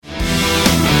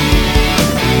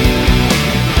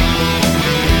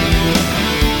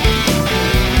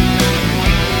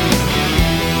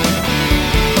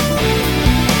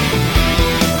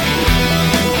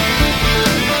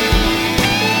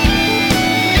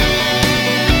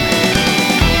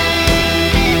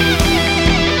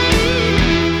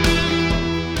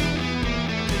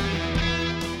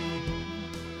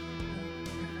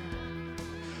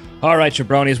All right,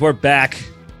 jabronis, we're back.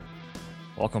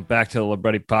 Welcome back to the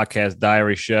Libretti Podcast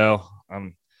Diary Show.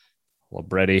 I'm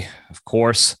Libretti, of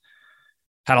course.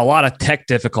 Had a lot of tech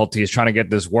difficulties trying to get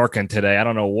this working today. I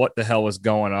don't know what the hell was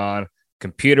going on.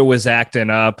 Computer was acting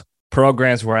up.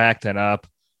 Programs were acting up.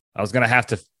 I was going to have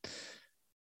to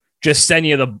just send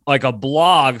you a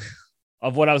blog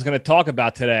of what I was going to talk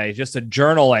about today. Just a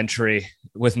journal entry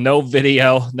with no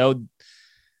video,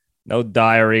 no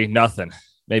diary, nothing.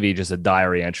 Maybe just a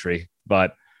diary entry,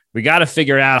 but we got to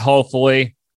figure it out.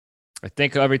 Hopefully, I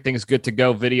think everything's good to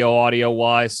go video, audio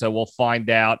wise. So we'll find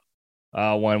out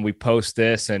when we post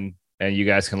this and you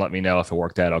guys can let me know if it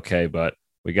worked out okay, but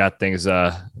we got things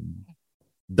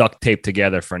duct taped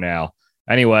together for now.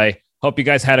 Anyway, hope you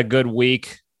guys had a good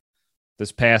week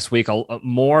this past week.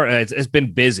 It's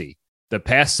been busy. The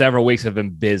past several weeks have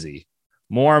been busy.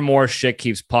 More and more shit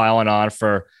keeps piling on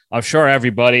for, I'm sure,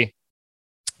 everybody,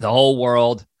 the whole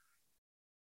world.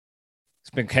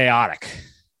 It's been chaotic,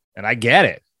 and I get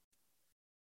it.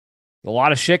 A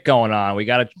lot of shit going on. We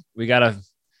gotta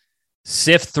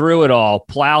sift through it all,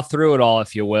 plow through it all,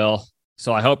 if you will.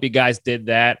 So I hope you guys did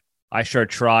that. I sure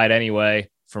tried anyway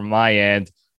from my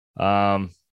end.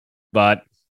 But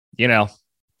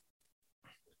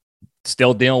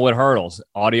still dealing with hurdles,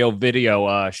 audio,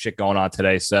 video shit going on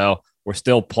today. So we're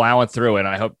still plowing through it. And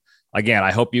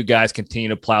I hope you guys continue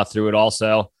to plow through it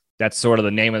also. That's sort of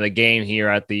the name of the game here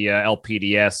at the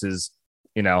LPDS is,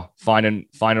 finding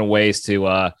ways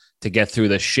to get through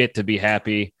the shit, to be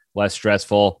happy, less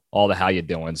stressful, all the how you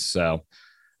doing. So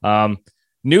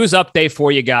news update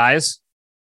for you guys.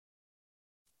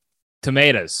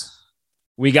 Tomatoes.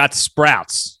 We got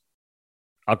sprouts.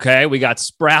 Okay, we got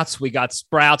sprouts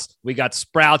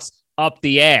up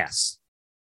the ass.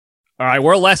 All right,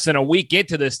 we're less than a week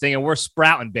into this thing and we're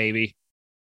sprouting, baby.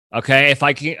 Okay, if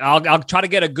I can, I'll try to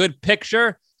get a good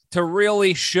picture to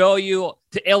really show you,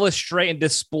 to illustrate and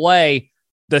display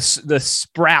the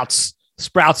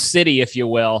Sprout City, if you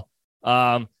will.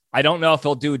 I don't know if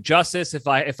it'll do justice. If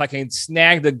I can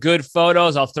snag the good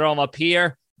photos, I'll throw them up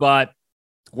here. But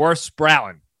we're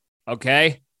sprouting,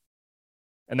 okay?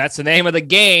 And that's the name of the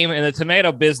game in the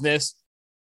tomato business.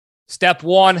 Step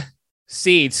 1,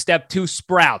 seeds. Step 2,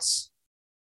 sprouts.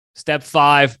 Step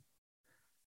 5,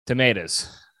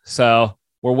 tomatoes. So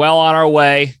we're well on our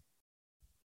way.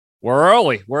 We're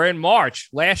early. We're in March.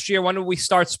 Last year, when did we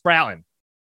start sprouting?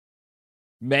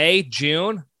 May,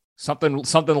 June, something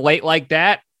late like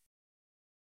that.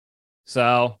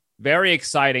 So very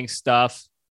exciting stuff.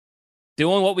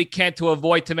 Doing what we can to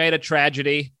avoid tomato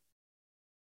tragedy.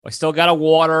 I still got to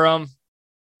water them,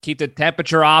 keep the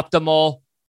temperature optimal,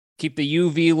 keep the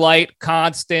UV light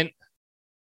constant.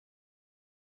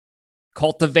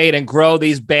 Cultivate and grow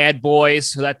these bad boys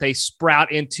so that they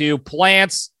sprout into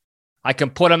plants. I can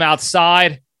put them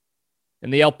outside in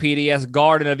the LPDS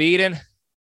Garden of Eden.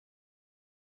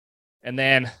 And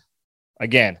then,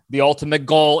 again, the ultimate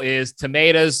goal is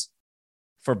tomatoes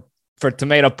for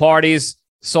tomato parties,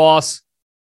 sauce,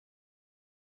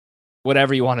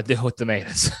 whatever you want to do with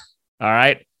tomatoes. All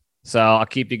right? So I'll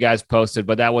keep you guys posted,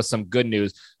 but that was some good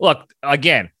news. Look,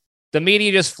 again, the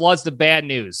media just floods the bad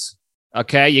news.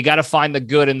 Okay, you got to find the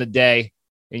good in the day,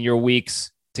 in your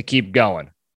weeks, to keep going.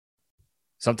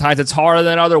 Sometimes it's harder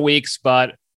than other weeks,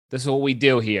 but this is what we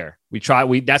do here.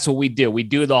 That's what we do. We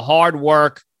do the hard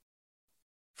work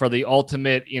for the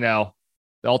ultimate, the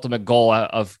ultimate goal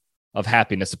of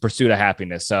happiness, the pursuit of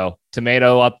happiness. So,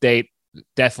 tomato update,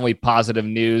 definitely positive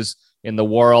news in the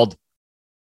world.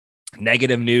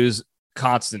 Negative news,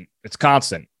 constant. It's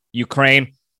constant.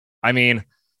 Ukraine,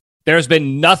 there's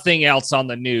been nothing else on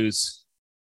the news.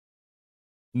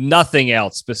 Nothing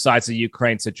else besides the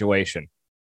Ukraine situation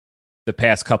the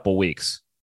past couple weeks.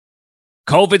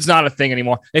 COVID's not a thing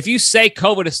anymore. If you say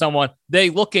COVID to someone, they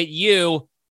look at you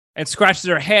and scratch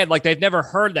their head like they've never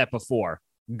heard that before.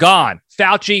 Gone.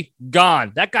 Fauci,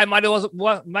 gone. That guy might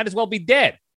as well be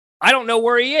dead. I don't know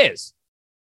where he is.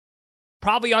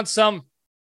 Probably on some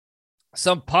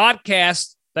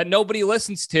podcast that nobody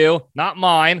listens to, not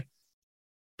mine,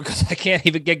 because I can't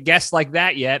even get guests like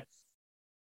that yet,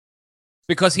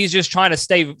 because he's just trying to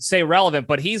stay relevant,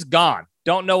 but he's gone.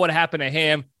 Don't know what happened to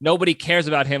him. Nobody cares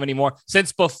about him anymore.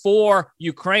 Since before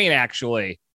Ukraine,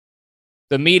 actually,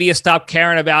 the media stopped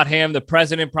caring about him. The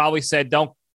president probably said,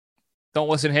 don't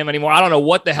listen to him anymore. I don't know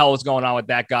what the hell was going on with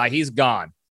that guy. He's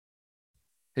gone.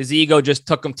 His ego just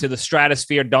took him to the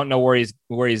stratosphere. Don't know where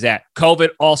he's at.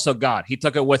 COVID also gone. He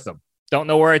took it with him. Don't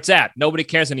know where it's at. Nobody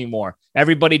cares anymore.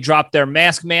 Everybody dropped their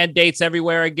mask mandates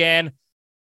everywhere again.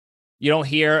 You don't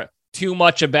hear too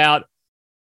much about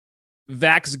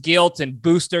vax guilt and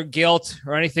booster guilt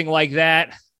or anything like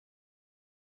that.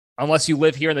 unless you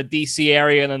live here in the DC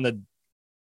area, and then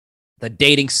the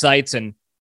dating sites and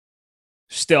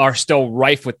are still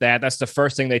rife with that. That's the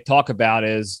first thing they talk about,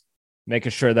 is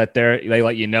making sure that they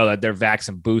let you know that they're vax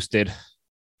and boosted.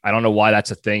 I don't know why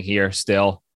that's a thing here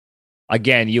still.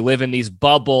 Again, you live in these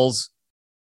bubbles,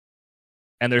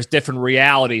 and there's different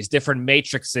realities, different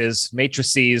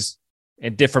matrices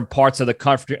in different parts of the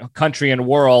country and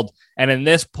world. And in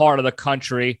this part of the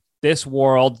country, this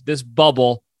world, this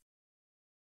bubble,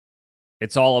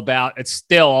 it's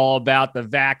still all about the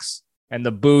vax and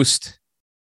the boost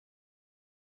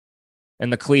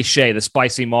and the cliche, the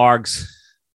spicy margs,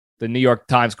 the New York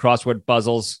Times crossword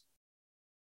puzzles,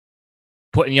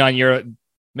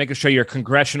 making sure your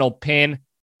congressional pin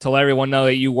to let everyone know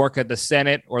that you work at the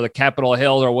Senate or the Capitol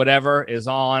Hill or whatever is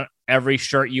on every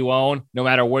shirt you own, no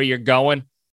matter where you're going.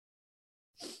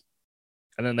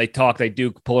 And then they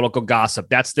do political gossip.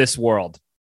 That's this world.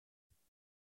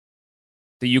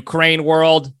 The Ukraine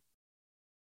world,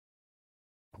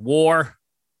 war,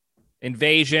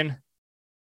 invasion.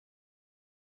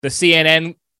 The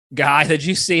CNN guy, did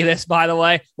you see this, by the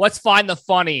way? Let's find the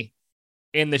funny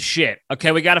in the shit.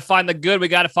 Okay, we got to find the good. We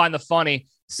got to find the funny.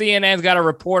 CNN's got a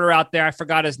reporter out there. I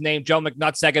forgot his name. Joe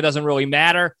McNutsack. It doesn't really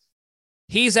matter.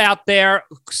 He's out there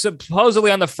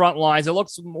supposedly on the front lines. It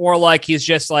looks more like he's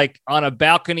just like on a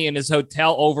balcony in his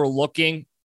hotel overlooking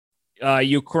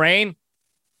Ukraine.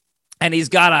 And he's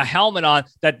got a helmet on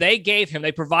that they gave him.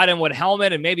 They provided him with a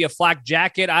helmet and maybe a flak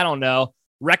jacket. I don't know.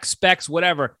 Rec specs,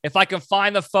 whatever. If I can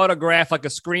find the photograph, like a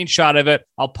screenshot of it,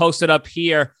 I'll post it up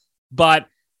here. But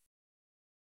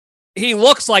he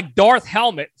looks like Darth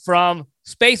Helmet from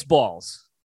Spaceballs.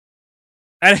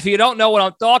 And if you don't know what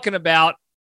I'm talking about,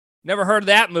 never heard of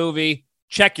that movie,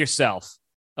 check yourself.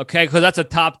 Okay? Because that's a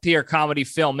top tier comedy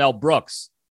film, Mel Brooks.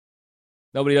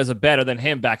 Nobody does it better than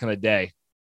him back in the day.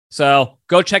 So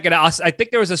go check it out. I think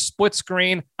there was a split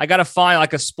screen. I got to find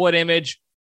like a split image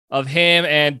of him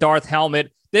and Darth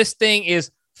Helmet. This thing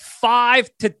is 5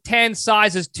 to 10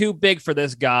 sizes too big for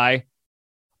this guy.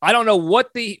 I don't know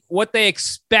what they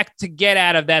expect to get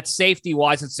out of that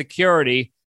safety-wise and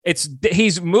security.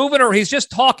 He's moving, or he's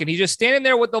just talking. He's just standing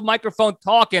there with the microphone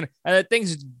talking, and the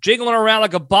thing's jiggling around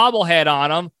like a bobblehead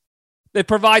on him. It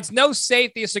provides no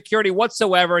safety or security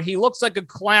whatsoever. He looks like a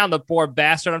clown, the poor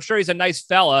bastard. I'm sure he's a nice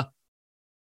fella,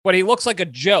 but he looks like a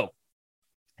joke.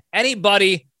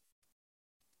 Anybody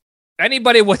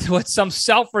with some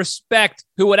self-respect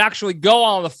who would actually go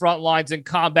on the front lines in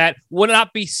combat would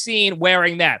not be seen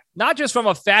wearing that. Not just from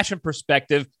a fashion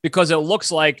perspective, because it looks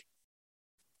like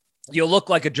you look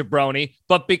like a jabroni,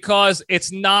 but because it's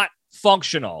not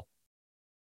functional.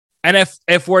 And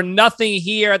if we're nothing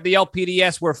here at the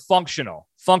LPDS, we're functional.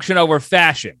 Function over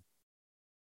fashion.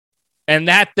 And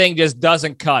that thing just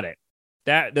doesn't cut it.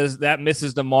 That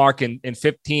misses the mark in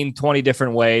 15, 20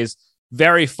 different ways.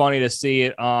 Very funny to see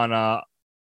it on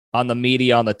the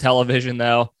media, on the television,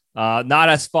 though. Not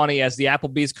as funny as the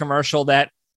Applebee's commercial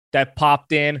that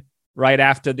popped in right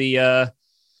after the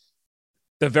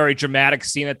very dramatic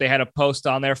scene that they had to post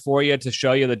on there for you to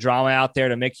show you the drama out there,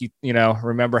 to make you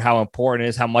remember how important it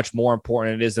is, how much more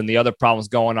important it is than the other problems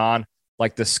going on,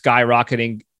 like the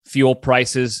skyrocketing fuel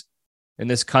prices in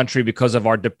this country because of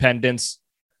our dependence.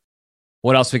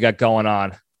 What else we got going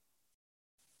on?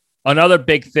 Another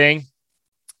big thing,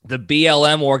 the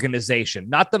BLM organization,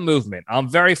 not the movement. I'm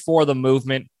very for the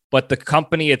movement, but the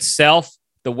company itself,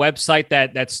 the website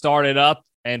that started up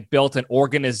and built an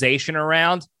organization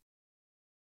around,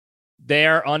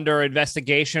 they're under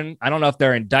investigation. I don't know if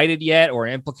they're indicted yet or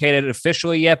implicated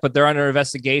officially yet, but they're under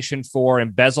investigation for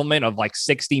embezzlement of like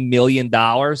 $60 million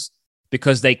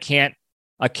because they can't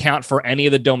account for any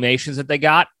of the donations that they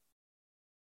got.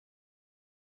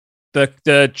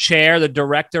 The chair, the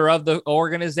director of the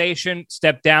organization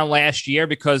stepped down last year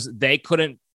because they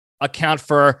couldn't account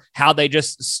for how they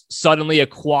just suddenly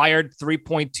acquired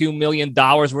 $3.2 million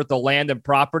worth of land and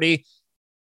property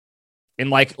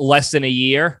in like less than a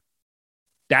year.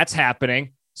 That's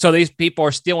happening. So these people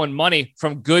are stealing money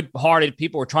from good-hearted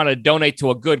people who are trying to donate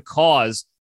to a good cause.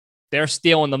 They're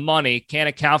stealing the money, can't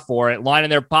account for it, lining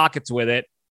their pockets with it.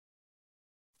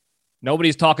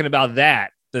 Nobody's talking about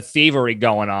that, the thievery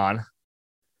going on.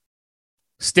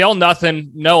 Still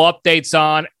nothing, no updates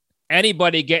on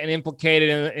anybody getting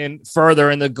implicated in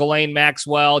further in the Ghislaine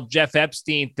Maxwell, Jeff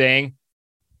Epstein thing,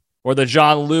 or the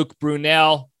Jean-Luc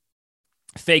Brunel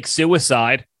fake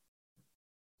suicide.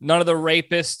 None of the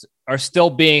rapists are still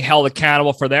being held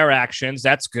accountable for their actions.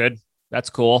 That's good.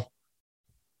 That's cool.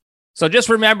 So just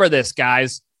remember this,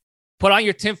 guys. Put on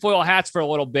your tinfoil hats for a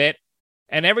little bit.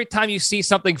 And every time you see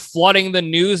something flooding the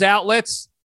news outlets,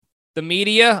 the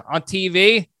media on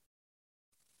TV,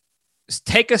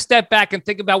 take a step back and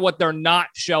think about what they're not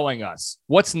showing us.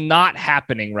 What's not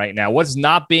happening right now? What's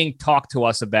not being talked to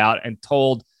us about and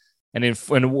told,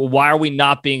 and why are we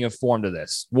not being informed of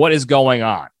this? What is going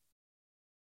on?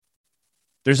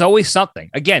 There's always something.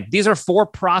 Again, these are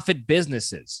for-profit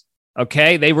businesses,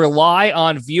 okay? They rely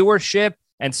on viewership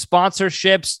and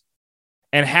sponsorships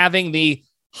and having the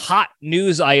hot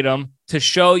news item to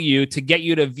show you, to get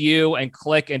you to view and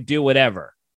click and do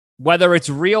whatever, whether it's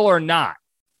real or not.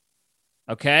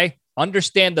 Okay?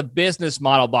 Understand the business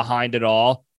model behind it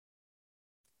all.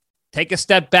 Take a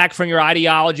step back from your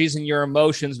ideologies and your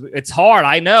emotions. It's hard,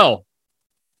 I know.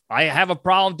 I have a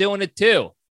problem doing it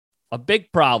too. A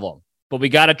big problem. But we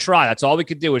got to try. That's all we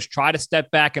could do is try to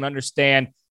step back and understand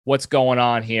what's going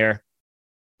on here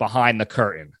behind the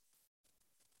curtain.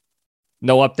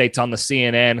 No updates on the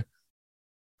CNN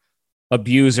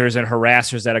abusers and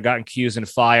harassers that have gotten accused and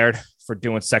fired for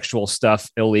doing sexual stuff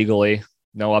illegally.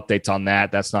 No updates on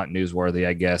that. That's not newsworthy,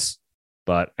 I guess.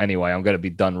 But anyway, I'm going to be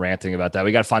done ranting about that.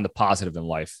 We got to find the positive in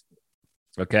life.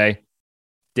 Okay?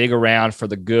 Dig around for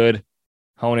the good.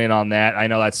 Hone in on that. I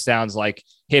know that sounds like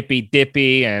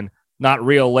hippy-dippy and not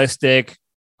realistic.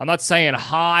 I'm not saying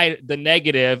hide the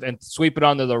negative and sweep it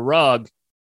under the rug,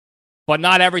 but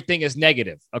not everything is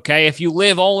negative, okay? If you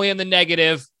live only in the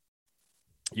negative,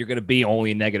 you're going to be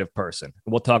only a negative person.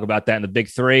 We'll talk about that in the big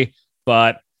three,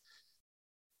 but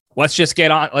let's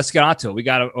get on to it. We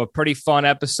got a pretty fun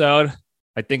episode.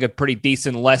 I think a pretty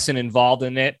decent lesson involved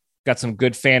in it. Got some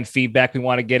good fan feedback we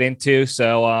want to get into,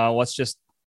 so let's just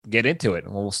get into it,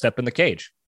 and we'll step in the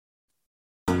cage.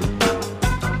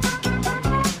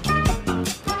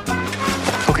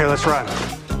 Okay, let's run.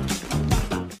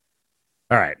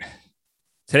 All right.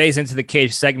 Today's Into the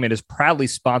Cage segment is proudly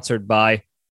sponsored by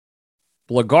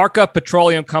Bulgarka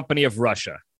Petroleum Company of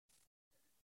Russia.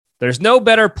 There's no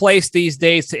better place these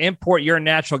days to import your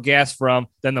natural gas from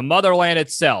than the motherland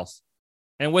itself.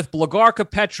 And with Bulgarka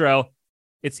Petro,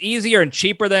 it's easier and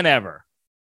cheaper than ever.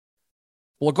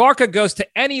 Bulgarka goes to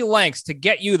any lengths to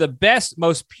get you the best,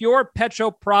 most pure petro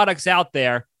products out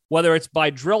there, whether it's by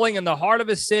drilling in the heart of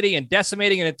a city and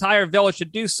decimating an entire village to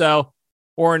do so,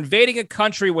 or invading a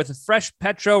country with fresh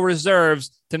petro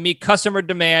reserves to meet customer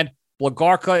demand,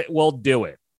 Bulgarka will do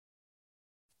it.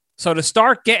 So to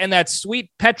start getting that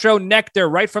sweet petro nectar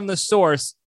right from the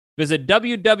source, visit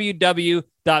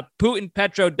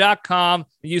www.putinpetro.com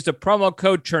and use the promo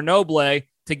code Chernobyl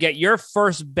to get your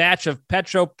first batch of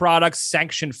petro products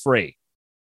sanction free.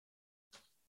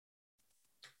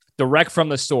 Direct from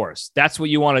the source. That's what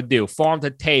you want to do. Farm to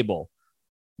table,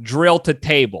 drill to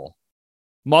table,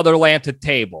 motherland to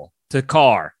table, to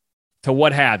car, to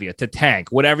what have you, to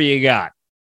tank, whatever you got.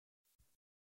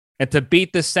 And to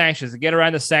beat the sanctions, to get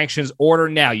around the sanctions, order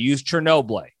now. Use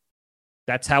Chernobyl.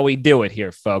 That's how we do it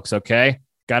here, folks, okay?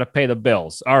 Got to pay the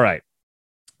bills. All right.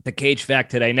 The Cage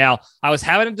Fact today. Now, I was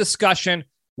having a discussion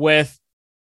with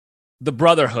the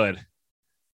Brotherhood.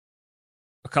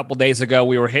 A couple days ago,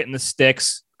 we were hitting the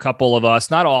sticks. Couple of us,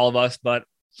 not all of us, but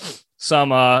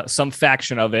some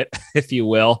faction of it, if you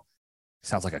will.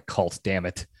 Sounds like a cult, damn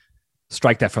it.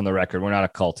 Strike that from the record. We're not a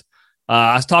cult.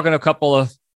 I was talking to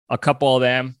a couple of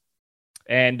them,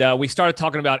 and we started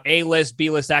talking about A-list,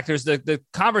 B-list actors. The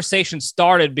conversation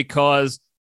started because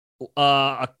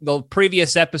the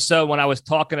previous episode when I was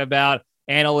talking about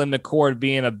Annalyn McCord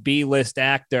being a B-list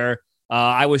actor,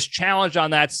 I was challenged on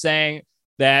that, saying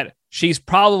that she's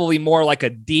probably more like a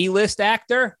D-list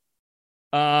actor.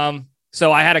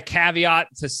 So I had a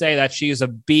caveat to say that she's a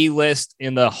B-list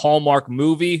in the Hallmark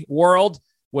movie world,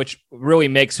 which really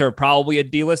makes her probably a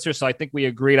D-lister. So I think we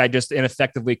agreed. I just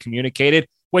ineffectively communicated,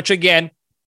 which again,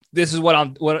 this is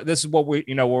what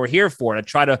we're here for, to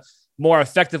try to more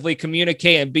effectively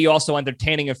communicate and be also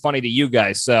entertaining and funny to you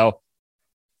guys. So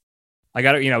we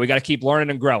got to keep learning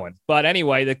and growing. But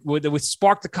anyway, we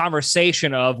sparked the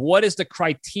conversation of what is the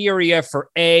criteria for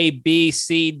A, B,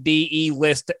 C, D, E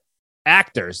list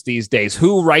actors these days?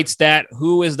 Who writes that?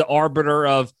 Who is the arbiter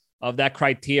of that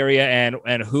criteria,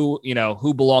 and who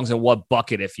belongs in what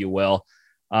bucket, if you will?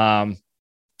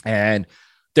 And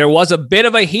there was a bit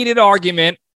of a heated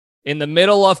argument in the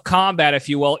middle of combat, if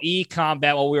you will,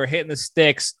 combat, while we were hitting the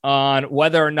sticks on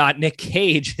whether or not Nic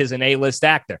Cage is an A-list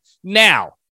actor.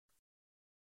 Now,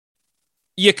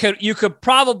 you could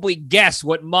probably guess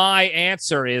what my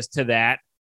answer is to that.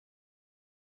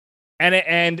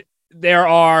 And there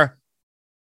are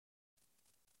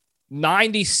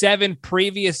 97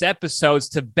 previous episodes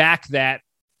to back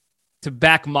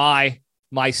my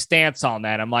stance on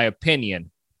that and my opinion.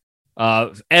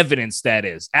 Evidence, that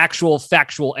is actual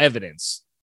factual evidence.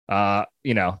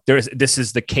 This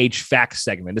is the Cage Fact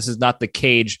segment. This is not the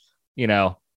Cage,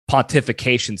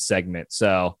 pontification segment.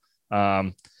 So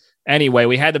anyway,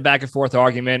 we had the back and forth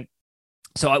argument.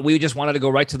 So we just wanted to go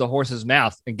right to the horse's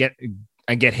mouth and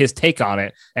get his take on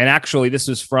it. And actually, this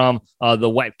was from the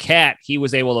Wet Cat. He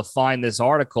was able to find this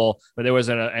article, but there was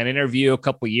an interview a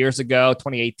couple of years ago,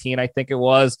 2018, I think it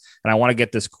was. And I want to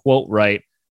get this quote right,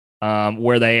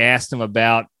 where they asked him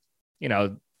about,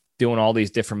 doing all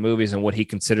these different movies and what he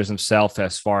considers himself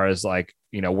as far as like,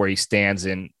 where he stands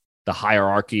in the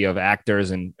hierarchy of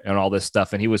actors and all this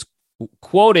stuff. And he was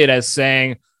quoted as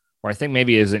saying, or I think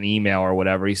maybe as an email or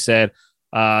whatever, he said,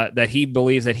 that he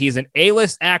believes that he's an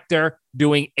A-list actor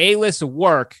doing A-list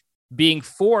work, being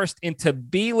forced into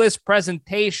B-list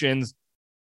presentations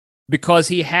because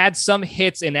he had some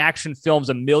hits in action films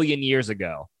a million years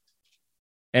ago.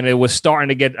 And it was starting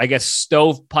to get, I guess,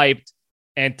 stovepiped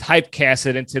and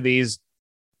typecasted into these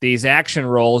action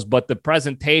roles, but the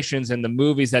presentations and the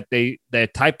movies that they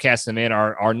typecast him in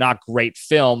are not great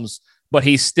films, but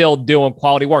he's still doing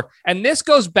quality work. And this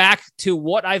goes back to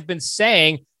what I've been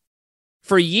saying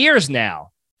for years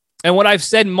now. And what I've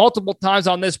said multiple times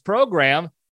on this program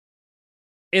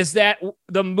is that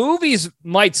the movies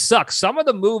might suck. Some of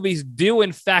the movies do,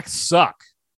 in fact, suck.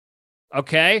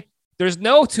 Okay? There's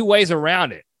no two ways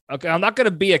around it. Okay? I'm not going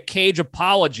to be a Cage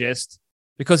apologist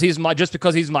because he's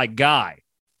my guy.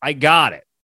 I got it.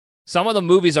 Some of the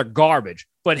movies are garbage,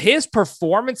 but his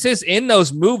performances in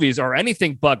those movies are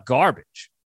anything but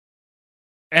garbage.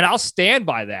 And I'll stand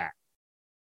by that,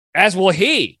 as will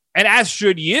he. And as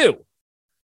should you.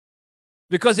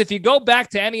 Because if you go back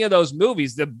to any of those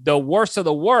movies, the worst of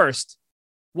the worst,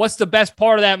 what's the best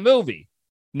part of that movie?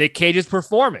 Nic Cage's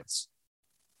performance.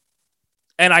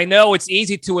 And I know it's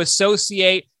easy to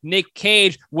associate Nic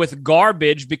Cage with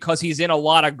garbage because he's in a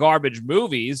lot of garbage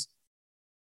movies.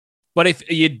 But if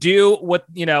you do what,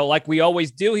 like we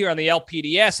always do here on the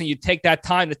LPDS, and you take that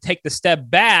time to take the step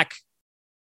back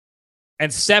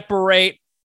and separate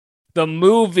the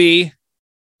movie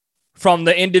from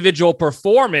the individual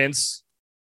performance,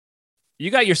 you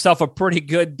got yourself a pretty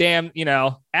good damn,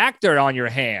 actor on your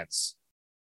hands.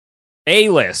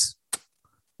 A-list.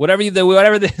 Whatever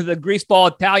the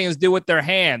greaseball Italians do with their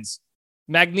hands.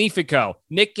 Magnifico.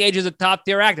 Nic Cage is a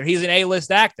top-tier actor. He's an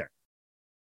A-list actor.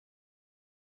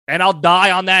 And I'll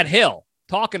die on that hill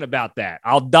talking about that.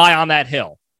 I'll die on that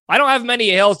hill. I don't have many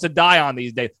hills to die on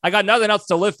these days. I got nothing else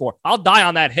to live for. I'll die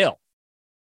on that hill.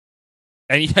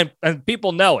 And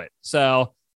people know it.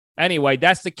 So anyway,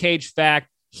 that's the Cage fact.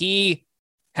 He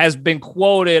has been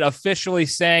quoted officially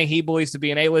saying he believes to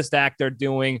be an A-list actor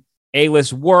doing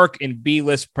A-list work in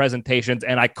B-list presentations,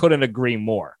 and I couldn't agree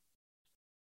more.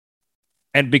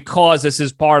 And because this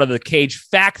is part of the Cage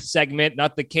fact segment,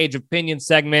 not the Cage opinion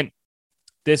segment,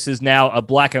 this is now a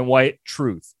black and white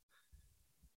truth.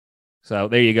 So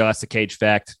there you go. That's the Cage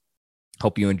fact.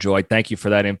 Hope you enjoyed. Thank you for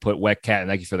that input, Wet Cat, and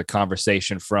thank you for the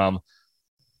conversation from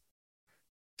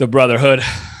the Brotherhood,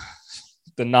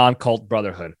 the non-cult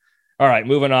Brotherhood. All right,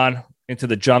 moving on into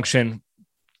the Junction.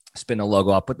 Spin the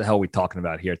logo up. What the hell are we talking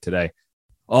about here today?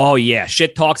 Oh, yeah,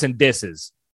 shit talks and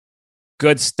disses.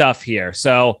 Good stuff here.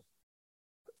 So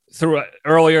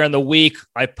earlier in the week,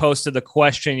 I posted the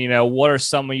question, what are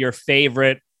some of your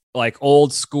favorite, like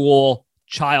old school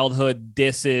childhood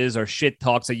disses or shit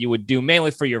talks that you would do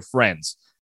mainly for your friends?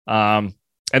 And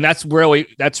that's really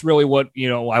what,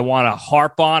 I want to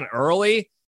harp on early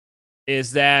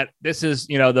is that this is,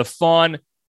 the fun,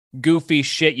 goofy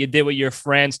shit you did with your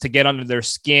friends to get under their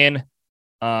skin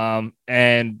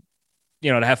and,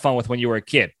 to have fun with when you were a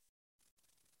kid.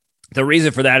 The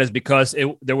reason for that is because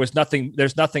there's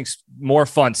nothing more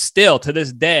fun still to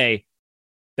this day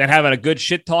than having a good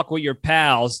shit talk with your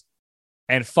pals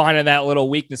and finding that little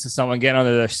weakness of someone getting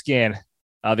under their skin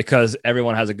because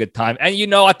everyone has a good time.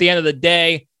 And at the end of the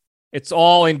day, it's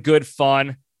all in good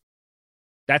fun.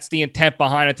 That's the intent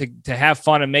behind it, to have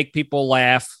fun and make people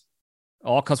laugh.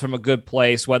 All comes from a good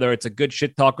place, whether it's a good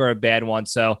shit talk or a bad one.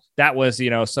 So that was,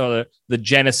 so the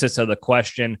genesis of the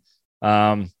question.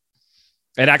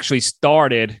 It actually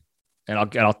started, and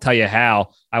I'll tell you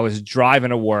how. I was driving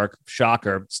to work,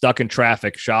 shocker, stuck in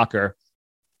traffic, shocker.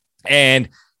 And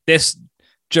this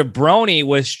jabroni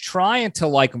was trying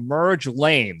to merge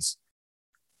lanes.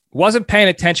 Wasn't paying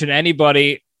attention to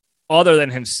anybody other than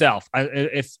himself.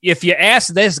 If you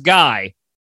ask this guy,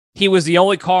 he was the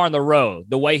only car on the road,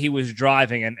 the way he was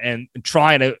driving and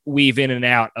trying to weave in and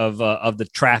out of the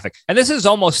traffic. And this is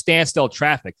almost standstill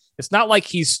traffic. It's not like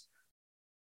he's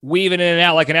weaving in and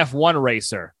out like an F1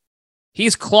 racer.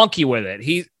 He's clunky with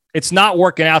it. It's not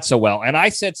working out so well. And I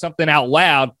said something out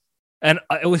loud, and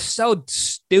it was so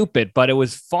stupid, but it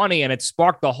was funny, and it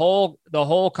sparked the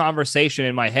whole conversation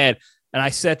in my head. And I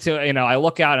said I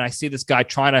look out and I see this guy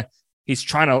he's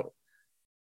trying to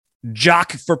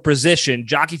jockey for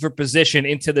position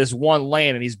into this one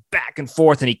lane, and he's back and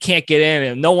forth and he can't get in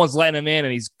and no one's letting him in,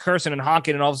 and he's cursing and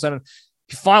honking, and all of a sudden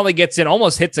he finally gets in,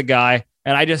 almost hits a guy.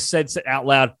 And I just said out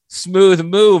loud, "Smooth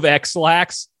move,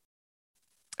 X-Lax."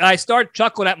 And I start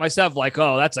chuckling at myself like,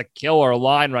 oh, that's a killer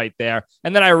line right there.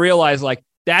 And then I realized like,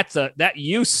 that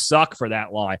you suck for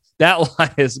that line. That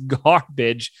line is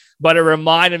garbage, but it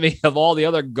reminded me of all the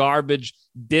other garbage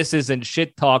disses and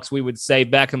shit talks we would say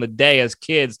back in the day as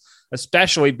kids,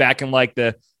 especially back in like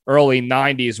the early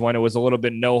 90s when it was a little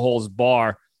bit no holds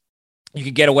bar. You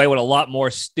could get away with a lot more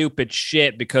stupid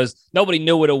shit because nobody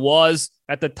knew what it was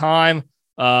at the time.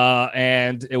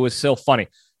 And it was still funny.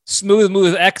 Smooth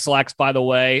move X-Lax, by the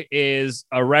way, is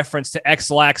a reference to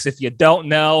X-Lax. If you don't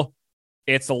know,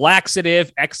 it's a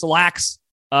laxative, X-Lax.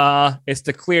 It's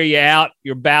to clear you out,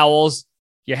 your bowels,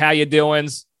 how you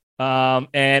doings. And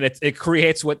it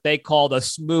creates what they call a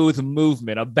smooth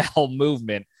movement, a bowel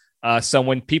movement. So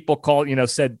when people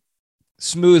said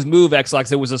smooth move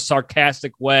X-Lax, it was a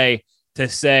sarcastic way to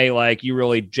say, like, you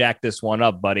really jacked this one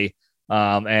up, buddy.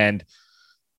 And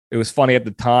it was funny at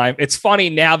the time. It's funny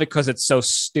now because it's so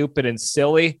stupid and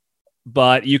silly,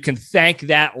 but you can thank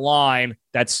that line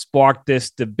that sparked this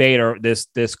debate or this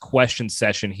question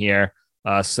session here.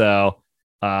 So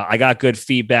I got good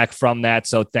feedback from that.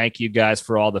 So thank you guys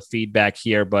for all the feedback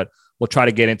here, but we'll try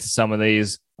to get into some of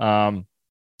these.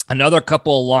 Another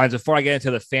couple of lines before I get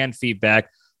into the fan feedback,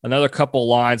 another couple of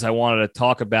lines I wanted to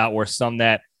talk about were some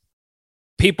that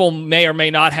people may or may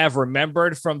not have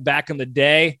remembered from back in the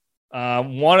day.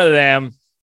 One of them,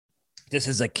 this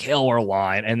is a killer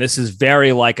line, and this is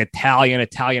very like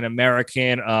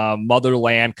Italian-American,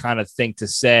 motherland kind of thing to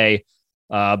say,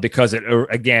 because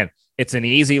it's an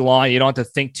easy line. You don't have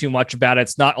to think too much about it.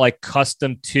 It's not like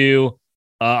custom to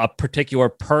a particular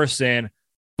person,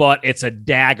 but it's a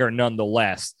dagger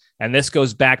nonetheless. And this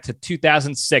goes back to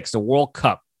 2006, the World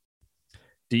Cup.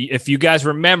 If you guys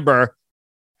remember,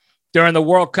 during the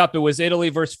World Cup, it was Italy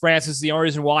versus France. This is the only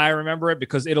reason why I remember it,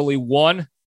 because Italy won.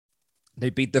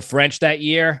 They beat the French that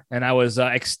year, and I was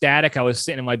ecstatic. I was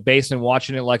sitting in my basement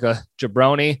watching it like a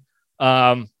jabroni.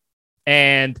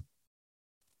 And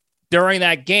during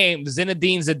that game,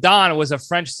 Zinedine Zidane was a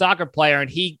French soccer player, and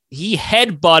he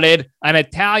headbutted an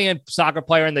Italian soccer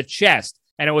player in the chest.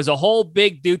 And it was a whole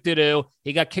big doo-doo-doo.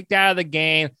 He got kicked out of the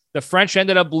game. The French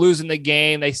ended up losing the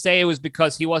game. They say it was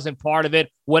because he wasn't part of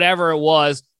it, whatever it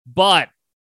was. But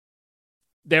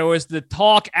there was the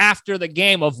talk after the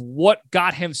game of what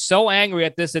got him so angry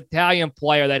at this Italian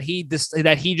player that he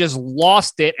just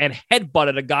lost it and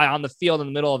headbutted a guy on the field in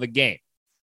the middle of a game.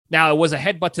 Now, it was a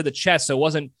headbutt to the chest, so it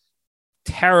wasn't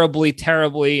terribly,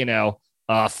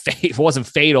 it wasn't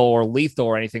fatal or lethal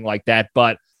or anything like that.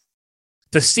 But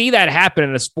to see that happen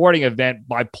in a sporting event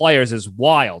by players is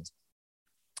wild.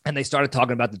 And they started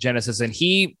talking about the genesis, and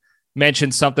he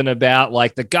mentioned something about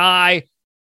like the guy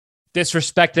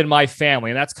disrespected my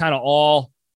family, and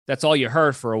that's all you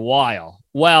heard for a while.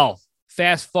 Well,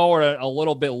 fast forward a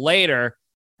little bit later,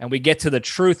 and we get to the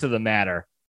truth of the matter.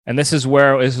 And this is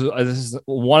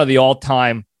one of the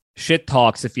all-time shit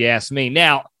talks, if you ask me.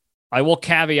 Now, I will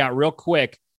caveat real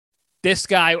quick. This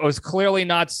guy was clearly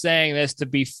not saying this to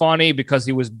be funny because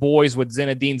he was boys with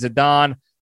Zinedine Zidane.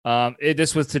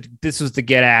 This was to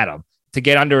get at him, to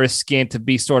get under his skin, to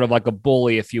be sort of like a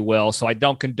bully, if you will. So I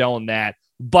don't condone that.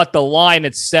 But the line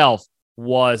itself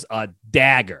was a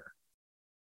dagger.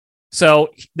 So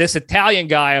this Italian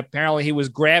guy, apparently he was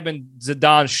grabbing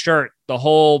Zidane's shirt the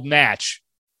whole match,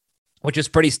 which is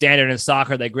pretty standard in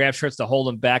soccer. They grab shirts to hold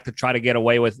them back to try to get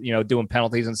away with, doing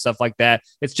penalties and stuff like that.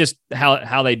 It's just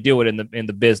how they do it in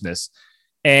the business.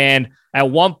 And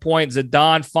at one point,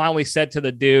 Zidane finally said to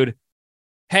the dude,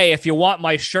 "Hey, if you want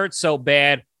my shirt so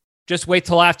bad, just wait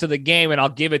till after the game and I'll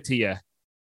give it to you."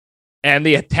 And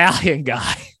the Italian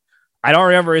guy, I don't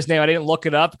remember his name. I didn't look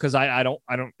it up because I don't,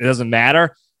 it doesn't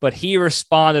matter. But he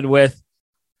responded with,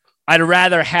 "I'd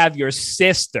rather have your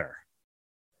sister."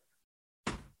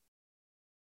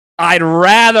 I'd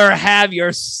rather have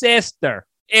your sister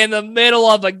in the middle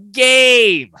of a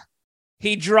game.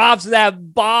 He drops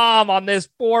that bomb on this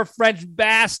poor French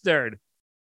bastard.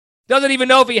 Doesn't even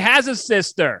know if he has a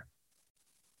sister.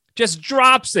 Just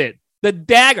drops it. The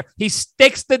dagger. He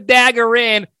sticks the dagger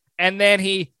in, and then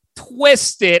he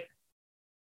twists it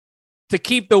to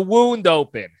keep the wound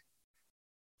open.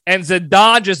 And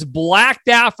Zidane just blacked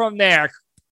out from there.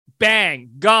 Bang,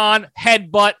 gone,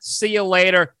 headbutt, see you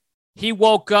later. He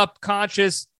woke up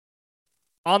conscious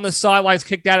on the sidelines,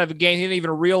 kicked out of the game. He didn't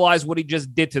even realize what he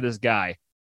just did to this guy.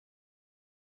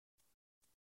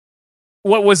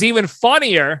 what was even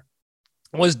funnier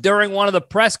was during one of the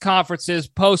press conferences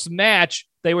post-match,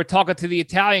 they were talking to the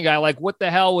Italian guy, like, what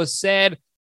the hell was said?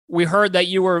 We heard that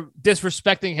you were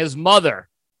disrespecting his mother.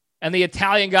 And the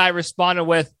Italian guy responded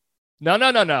with,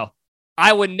 no.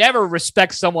 I would never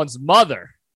respect someone's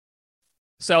mother.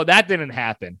 So that didn't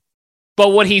happen. But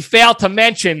what he failed to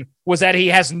mention was that he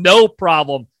has no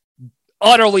problem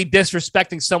utterly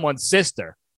disrespecting someone's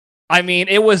sister. I mean,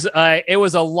 it was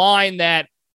a line that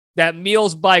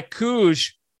Meals by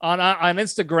Cage on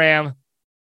Instagram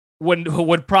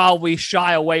would probably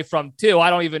shy away from too. I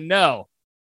don't even know.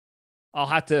 We'll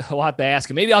have to ask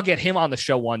him. Maybe I'll get him on the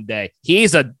show one day.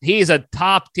 He's a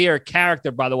top tier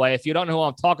character, by the way. If you don't know who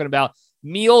I'm talking about,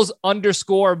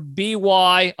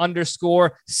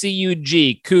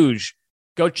 Meals_BY_CUG Cage.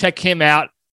 Go check him out.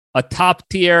 A top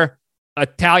tier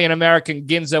Italian American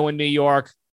Ginzo in New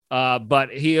York.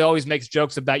 But he always makes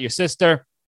jokes about your sister.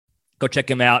 Go check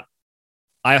him out.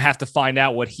 I have to find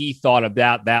out what he thought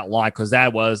about that line because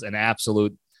that was an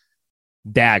absolute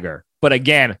dagger. But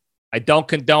again, I don't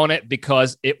condone it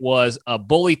because it was a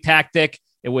bully tactic.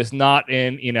 It was not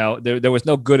in, there was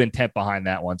no good intent behind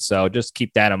that one. So just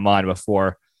keep that in mind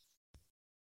before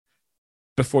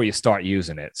you start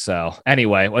using it. So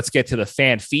anyway, let's get to the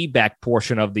fan feedback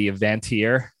portion of the event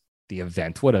here. The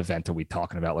event. What event are we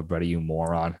talking about, Libretti, you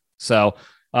moron? So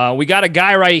we got a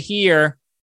guy right here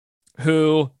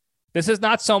who this is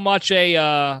not so much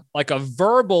a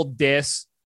verbal diss.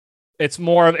 It's a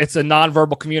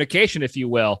nonverbal communication, if you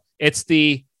will.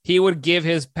 He would give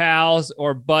his pals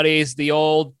or buddies the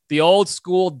old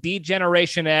school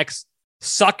D-Generation X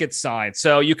suck it sign.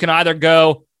 So you can either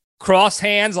go cross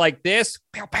hands like this,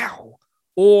 pow, pow,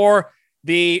 or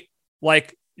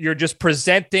you're just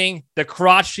presenting the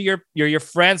crotch to your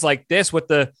friends like this with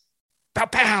the pow,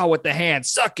 pow with the hand,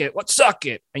 suck it, suck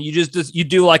it. And you you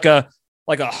do like a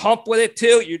hump with it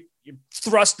too. You're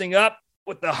thrusting up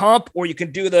with the hump, or you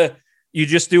can do you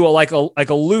just do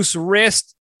a loose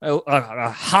wrist,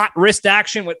 a hot wrist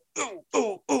action with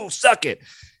ooh, suck it.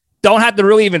 Don't have to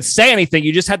really even say anything.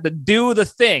 You just have to do the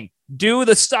thing, do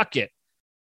the suck it.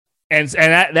 And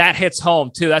that hits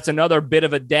home too. That's another bit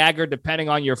of a dagger depending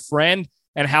on your friend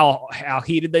and how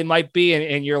heated they might be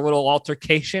in your little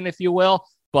altercation, if you will.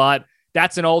 But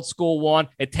that's an old school one.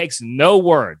 It takes no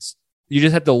words. You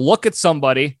just have to look at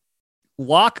somebody,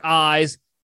 lock eyes,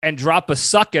 and drop a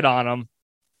suck it on them.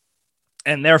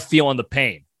 And they're feeling the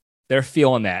pain. They're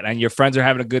feeling that. And your friends are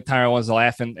having a good time. Everyone's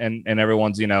laughing and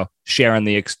everyone's, sharing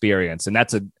the experience. And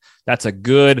that's a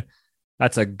good,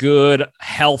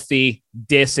 healthy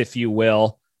diss, if you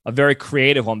will, a very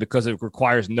creative one because it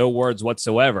requires no words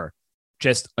whatsoever,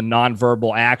 just a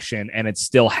nonverbal action. And it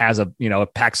still has it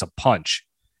packs a punch.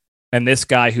 And this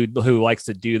guy who likes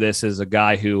to do this is a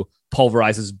guy who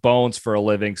pulverizes bones for a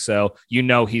living. So,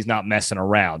 he's not messing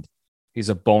around. He's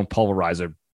a bone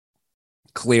pulverizer.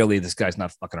 Clearly, this guy's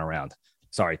not fucking around.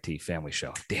 Sorry, T, family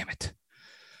show. Damn it.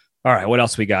 All right, what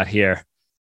else we got here?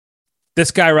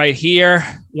 This guy right here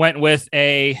went with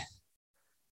a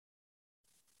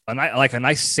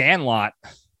nice Sandlot,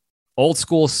 old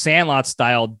school Sandlot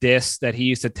style diss that he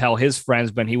used to tell his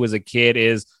friends when he was a kid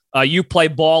is, you play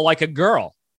ball like a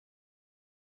girl.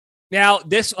 Now,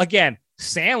 this, again,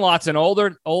 Sandlot's an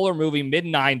older movie,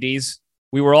 mid-90s.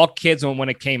 We were all kids when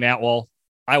it came out. Well,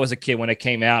 I was a kid when it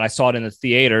came out. I saw it in the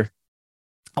theater.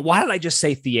 Why did I just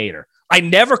say theater? I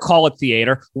never call it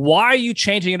theater. Why are you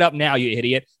changing it up now, you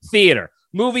idiot? Theater.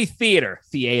 Movie theater.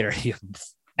 Theater. You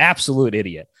absolute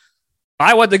idiot.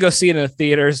 I went to go see it in the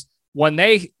theaters when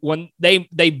they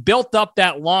built up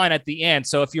that line at the end.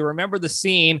 So if you remember the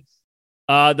scene,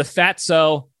 the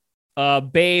fatso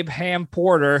Babe Ham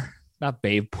Porter, not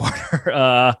Babe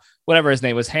Porter, whatever his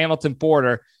name was, Hamilton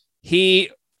Porter,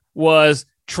 he was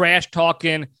trash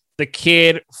talking the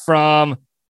kid from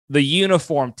the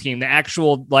uniform team, the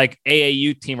actual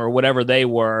AAU team or whatever they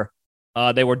were.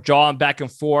 They were jawing back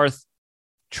and forth,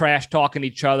 trash talking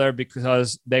each other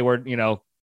because they were,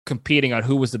 competing on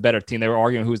who was the better team. They were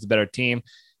arguing who was the better team.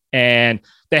 And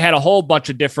they had a whole bunch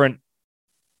of different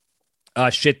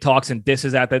shit talks and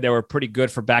disses out there. They were pretty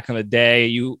good for back in the day.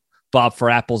 You bob for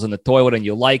apples in the toilet and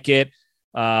you like it.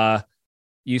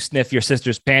 You sniff your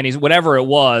sister's panties, whatever it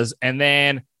was. And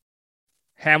then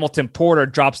Hamilton Porter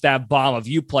drops that bomb of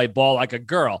you play ball like a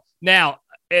girl. Now,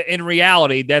 in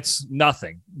reality, that's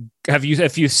nothing.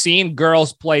 If you've seen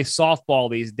girls play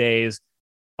softball these days,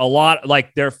 a lot,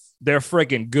 they're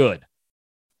freaking good.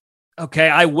 Okay,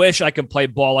 I wish I could play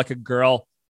ball like a girl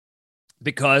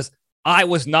because I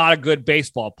was not a good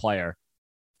baseball player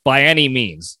by any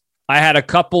means. I had a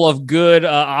couple of good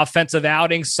offensive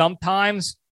outings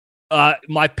sometimes,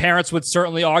 My parents would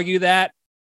certainly argue that,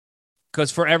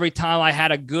 because for every time I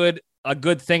had a good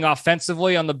thing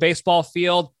offensively on the baseball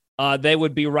field, they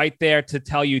would be right there to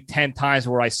tell you 10 times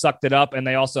where I sucked it up. And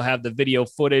they also have the video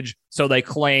footage, so they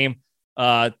claim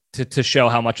to show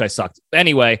how much I sucked.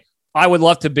 Anyway, I would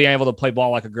love to be able to play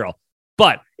ball like a girl.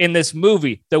 But in this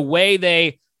movie, the way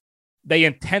they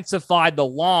intensified the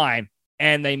line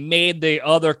and they made the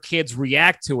other kids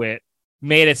react to it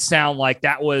made it sound like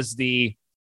that was the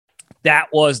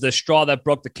straw that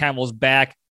broke the camel's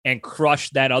back and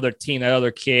crushed that other team, that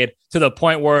other kid, to the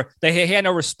point where he had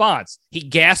no response. He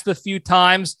gasped a few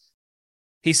times.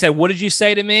 He said, "What did you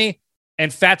say to me?"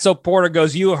 And Fatso Porter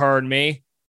goes, "You heard me."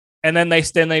 And then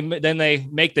they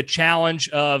make the challenge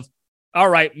of, "All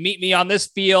right, meet me on this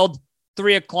field,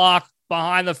 3:00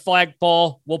 behind the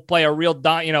flagpole. We'll play a real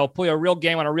game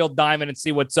on a real diamond and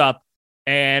see what's up."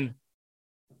 And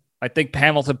I think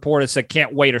Hamilton Porter said,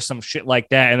 "Can't wait," or some shit like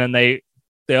that. And then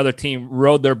the other team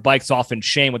rode their bikes off in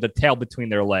shame with the tail between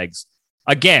their legs.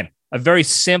 Again, a very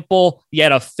simple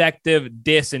yet effective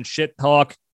diss and shit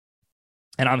talk.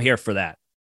 And I'm here for that.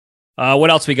 What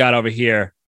else we got over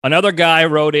here? Another guy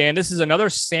wrote in. This is another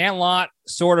Sandlot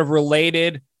sort of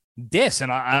related diss.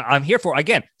 And I'm here for it.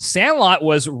 Again, Sandlot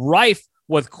was rife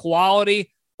with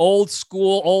quality, old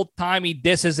school, old-timey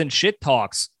disses and shit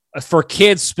talks for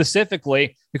kids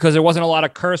specifically, because there wasn't a lot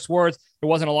of curse words. There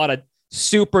wasn't a lot of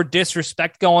super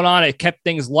disrespect going on. It kept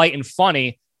things light and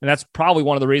funny. And that's probably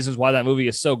one of the reasons why that movie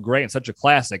is so great and such a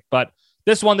classic. But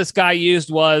this one this guy used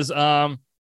was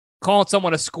calling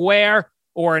someone a square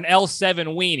or an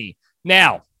L7 weenie.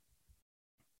 Now,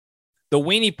 the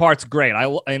weenie part's great.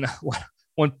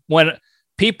 When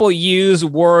people use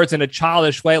words in a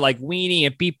childish way like weenie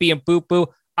and pee-pee and poo-poo,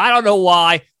 I don't know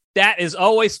why. That is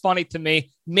always funny to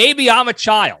me. Maybe I'm a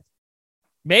child.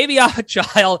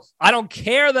 I don't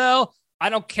care, though. I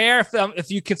don't care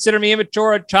if you consider me immature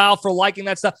or a child for liking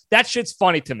that stuff. That shit's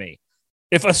funny to me.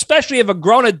 Especially if a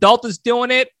grown adult is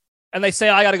doing it and they say,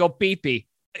 "I got to go pee-pee."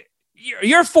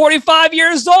 You're 45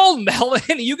 years old,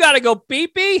 Melvin. You got to go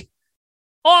pee-pee?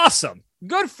 Awesome.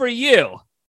 Good for you.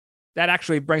 That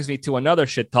actually brings me to another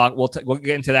shit talk. We'll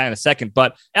get into that in a second.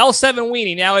 But L7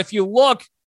 weenie. Now, if you look,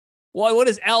 what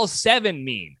does L7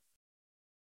 mean?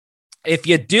 If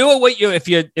you do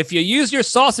it, if you use your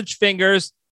sausage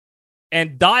fingers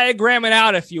and diagram it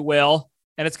out, if you will,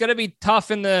 and it's going to be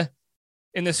tough in the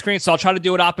screen, so I'll try to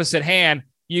do it opposite hand.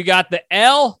 You got the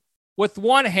L with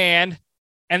one hand,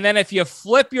 and then if you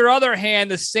flip your other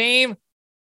hand the same,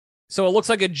 so it looks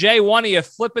like a J1, and you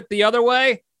flip it the other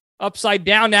way, upside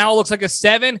down, now it looks like a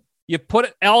 7. You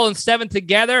put L and 7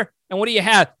 together, and what do you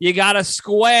have? You got a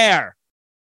square.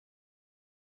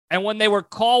 And when they were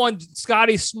calling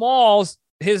Scotty Smalls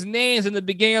his names in the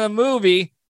beginning of the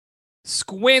movie,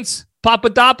 Squints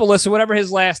Papadopoulos, or whatever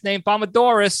his last name,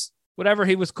 Pomodorus, whatever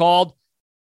he was called,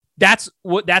 that's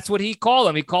what he called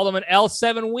him. He called him an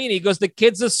L7 weenie. He goes, "The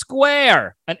kid's a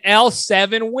square, an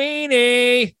L7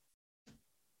 weenie,"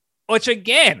 which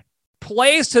again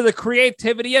plays to the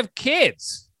creativity of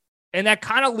kids. And that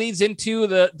kind of leads into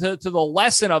the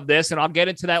lesson of this, and I'll get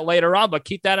into that later on, but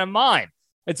keep that in mind.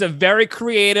 It's a very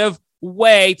creative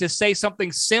way to say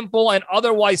something simple and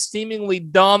otherwise seemingly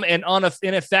dumb and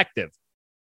ineffective.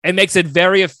 It makes it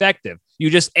very effective. You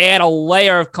just add a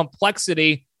layer of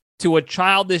complexity to a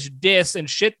childish diss and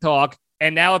shit talk,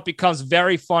 and now it becomes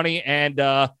very funny and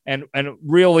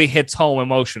really hits home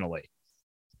emotionally.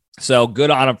 So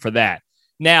good on him for that.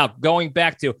 Now, going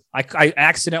back to, I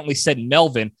accidentally said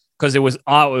Melvin because it was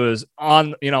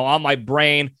on my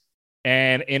brain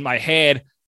and in my head.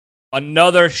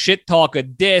 Another shit talk, a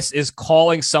diss, is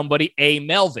calling somebody a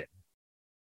Melvin.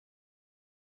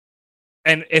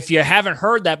 And if you haven't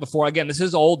heard that before, again, this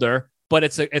is older, but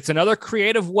it's another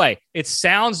creative way. It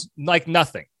sounds like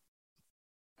nothing.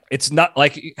 It's not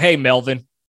like, "Hey, Melvin.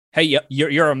 Hey,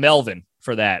 you're a Melvin,"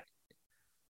 for that.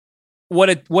 What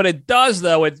it does,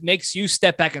 though, it makes you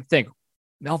step back and think,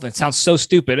 "Melvin sounds so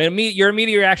stupid." And your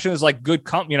immediate reaction is like,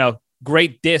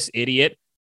 "Great diss, idiot."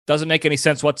 Doesn't make any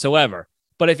sense whatsoever.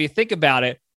 But if you think about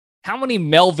it, how many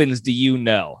Melvins do you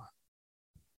know?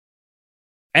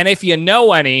 And if you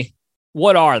know any,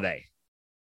 what are they?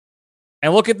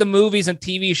 And look at the movies and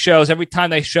TV shows. Every time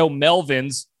they show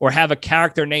Melvins or have a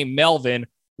character named Melvin,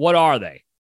 what are they?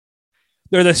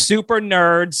 They're the super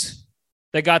nerds.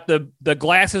 They got the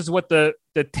glasses with the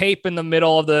tape in the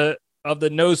middle of the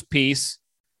nose piece.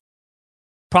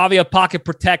 Probably a pocket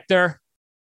protector.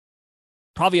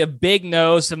 Probably a big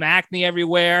nose, some acne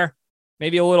everywhere.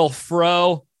 Maybe a little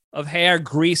fro of hair,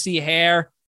 greasy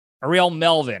hair. A real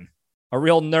Melvin, a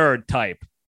real nerd type.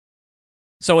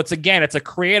 So it's a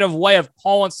creative way of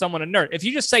calling someone a nerd. If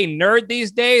you just say nerd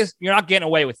these days, you're not getting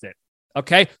away with it.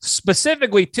 Okay.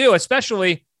 Specifically, too,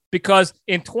 especially because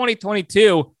in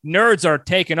 2022, nerds are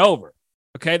taking over.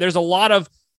 Okay. There's a lot of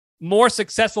more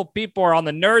successful people are on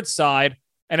the nerd side,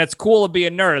 and it's cool to be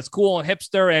a nerd. It's cool and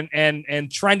hipster and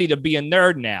trendy to be a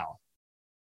nerd now.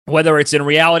 Whether it's in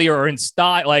reality or in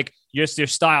style, like just your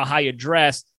style, how you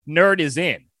dress, nerd is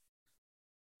in.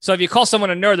 So if you call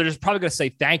someone a nerd, they're just probably going to say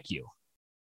thank you.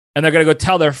 And they're going to go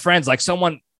tell their friends, like,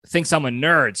 someone thinks I'm a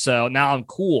nerd, so now I'm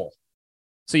cool.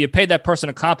 So you paid that person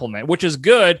a compliment, which is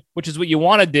good, which is what you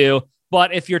want to do.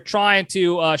 But if you're trying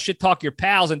to shit talk your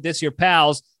pals and diss your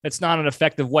pals, it's not an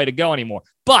effective way to go anymore.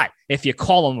 But if you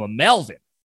call them a Melvin,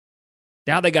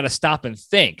 now they got to stop and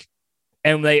think.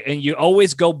 And you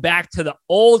always go back to the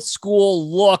old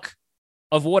school look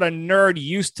of what a nerd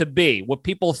used to be. What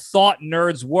people thought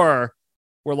nerds were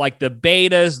like the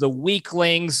betas, the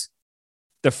weaklings,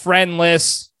 the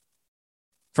friendless,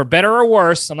 for better or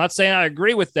worse. I'm not saying I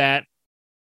agree with that,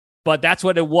 but that's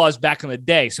what it was back in the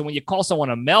day. So when you call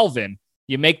someone a Melvin,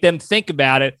 you make them think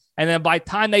about it. And then by the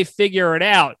time they figure it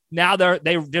out, now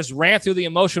they just ran through the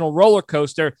emotional roller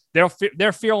coaster.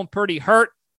 They're feeling pretty hurt.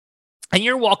 And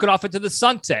you're walking off into the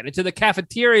sunset, into the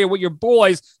cafeteria with your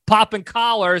boys, popping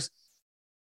collars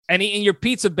and eating your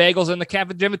pizza bagels in the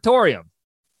cafeterium.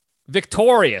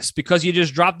 Victorious because you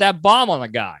just dropped that bomb on the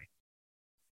guy.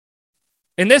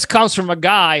 And this comes from a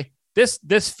guy,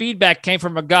 this feedback came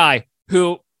from a guy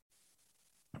who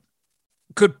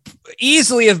could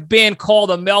easily have been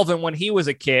called a Melvin when he was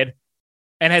a kid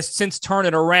and has since turned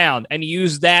it around and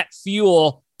used that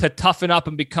fuel to toughen up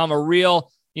and become a real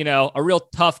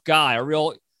tough guy, a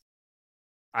real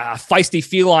feisty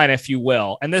feline, if you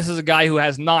will. And this is a guy who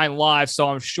has 9 lives, so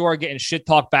I'm sure getting shit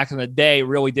talked back in the day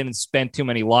really didn't spend too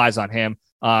many lives on him,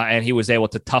 and he was able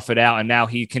to tough it out. And now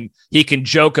he can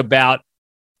joke about,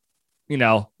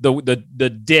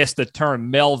 the diss, the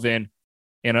term Melvin,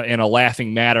 in a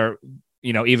laughing matter.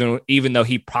 Even though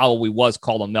he probably was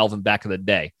called a Melvin back in the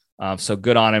day. So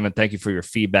good on him, and thank you for your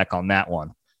feedback on that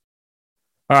one.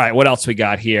 All right, what else we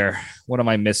got here? What am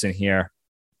I missing here?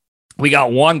 We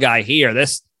got one guy here.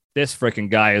 This freaking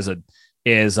guy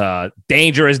is a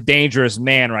dangerous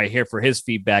man right here for his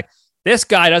feedback. This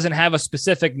guy doesn't have a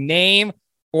specific name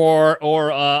or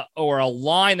a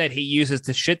line that he uses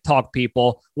to shit talk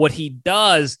people. What he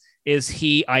does is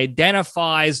he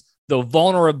identifies the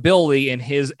vulnerability in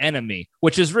his enemy,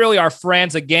 which is really our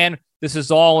friends. Again, this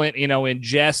is all in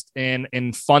jest and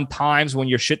in fun times when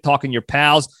you're shit talking your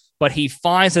pals. But he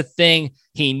finds a thing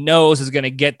he knows is going to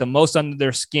get the most under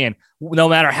their skin, no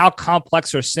matter how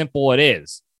complex or simple it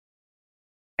is.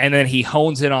 And then he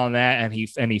hones in on that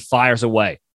and he fires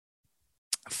away.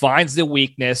 Finds the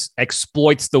weakness,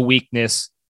 exploits the weakness,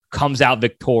 comes out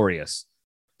victorious.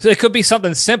 So it could be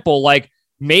something simple, like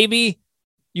maybe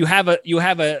you have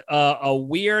a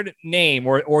weird name,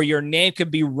 or your name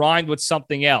could be rhymed with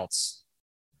something else,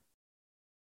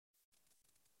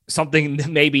 something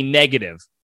maybe negative.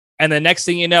 And the next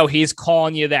thing you know, he's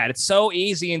calling you that. It's so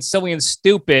easy and silly and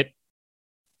stupid.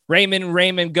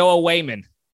 Raymond, go away, man.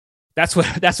 That's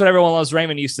what everyone loves.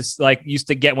 Raymond used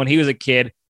to get when he was a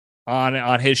kid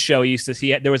on his show.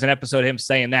 There was an episode of him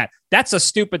saying that. That's a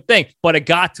stupid thing, but it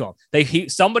got to him.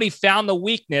 Somebody found the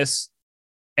weakness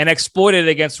and exploited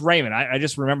it against Raymond. I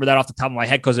just remember that off the top of my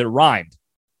head because it rhymed.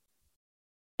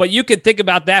 But you could think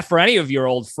about that for any of your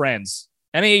old friends,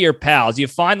 any of your pals. You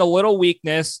find the little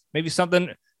weakness, maybe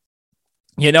something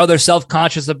they're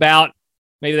self-conscious about.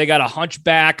 Maybe they got a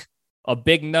hunchback, a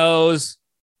big nose,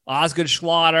 Osgood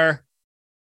Schlatter,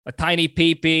 a tiny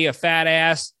pee-pee, a fat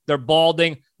ass. They're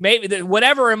balding. Maybe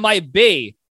whatever it might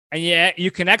be, and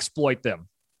you can exploit them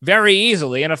very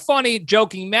easily in a funny,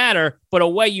 joking manner, but a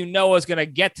way is going to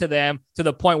get to them to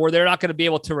the point where they're not going to be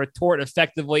able to retort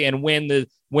effectively and win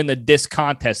the diss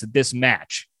contest, the diss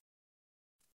match.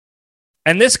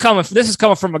 And this is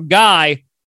coming from a guy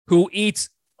who eats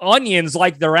onions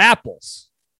like they're apples.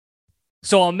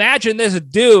 So imagine this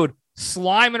dude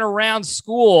sliming around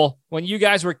school when you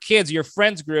guys were kids, your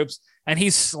friends groups, and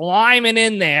he's sliming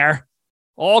in there,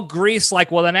 all greased like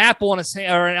with an apple in his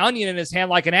hand, or an onion in his hand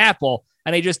like an apple,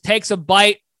 and he just takes a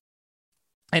bite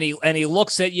and he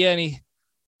looks at you and he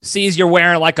sees you're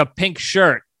wearing like a pink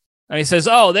shirt. And he says,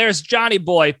 "Oh, there's Johnny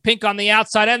Boy, pink on the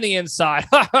outside and the inside."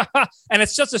 And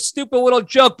it's just a stupid little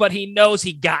joke, but he knows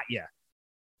he got you.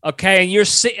 Okay, and you're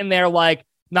sitting there like,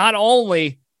 not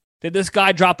only did this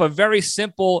guy drop a very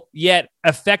simple yet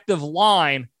effective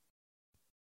line,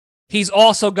 he's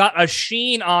also got a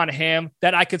sheen on him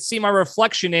that I could see my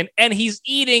reflection in, and he's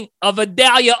eating a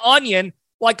Vidalia onion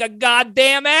like a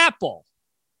goddamn apple.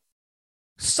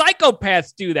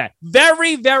 Psychopaths do that.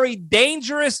 Very, very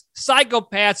dangerous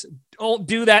psychopaths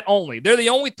do that only. They're the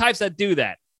only types that do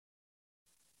that.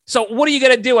 So what are you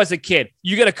going to do as a kid?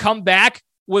 You going to come back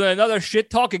with another shit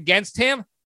talk against him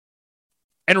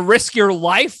and risk your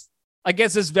life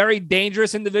against this very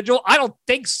dangerous individual? I don't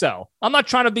think so. I'm not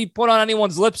trying to be put on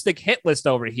anyone's lipstick hit list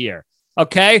over here,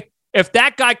 okay? If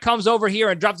that guy comes over here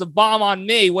and drops a bomb on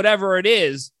me, whatever it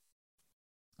is,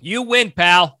 you win,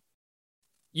 pal.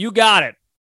 You got it.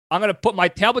 I'm going to put my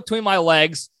tail between my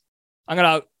legs. I'm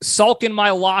going to sulk in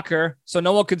my locker so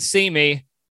no one can see me.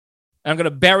 And I'm going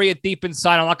to bury it deep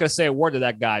inside. I'm not going to say a word to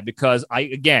that guy because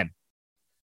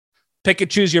pick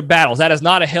and choose your battles. That is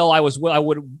not a hill I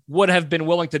would have been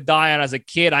willing to die on as a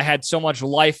kid. I had so much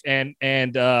life and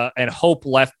hope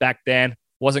left back then.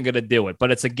 Wasn't going to do it.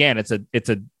 But it's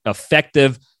a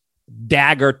effective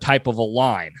dagger type of a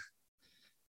line.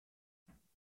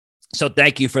 So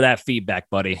thank you for that feedback,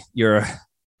 buddy. You're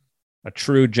a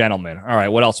true gentleman. All right,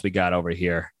 what else we got over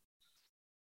here?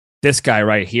 This guy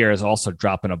right here is also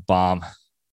dropping a bomb.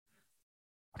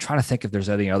 I'm trying to think if there's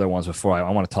any other ones before I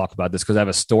want to talk about this because I have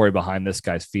a story behind this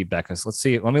guy's feedback. Let's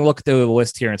see. Let me look through the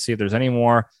list here and see if there's any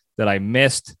more that I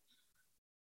missed.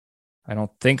 I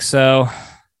don't think so.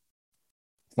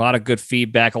 A lot of good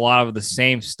feedback, a lot of the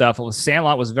same stuff. Well,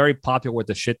 Sandlot was very popular with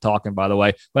the shit talking, by the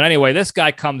way. But anyway, this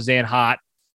guy comes in hot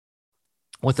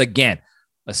with, again,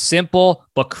 a simple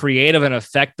but creative and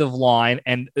effective line.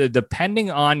 And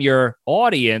depending on your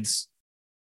audience,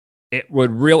 it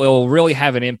will really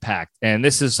have an impact. And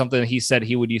this is something that he said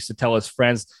he would used to tell his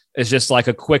friends. It's just like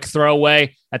a quick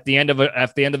throwaway at the end of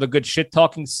a good shit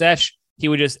talking sesh. He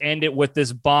would just end it with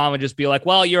this bomb and just be like,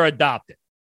 well, you're adopted.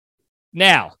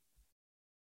 Now,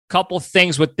 couple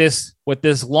things with this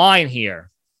line here.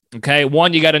 Okay.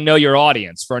 One, you got to know your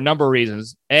audience for a number of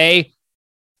reasons.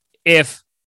 If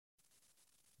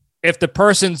the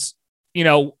person's,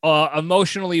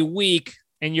 emotionally weak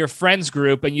in your friends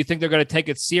group and you think they're going to take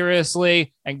it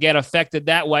seriously and get affected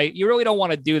that way, you really don't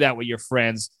want to do that with your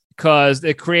friends because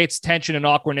it creates tension and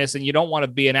awkwardness and you don't want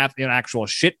to be an actual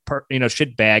shit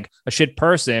bag, a shit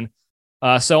person.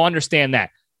 So understand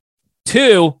that.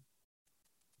 Two,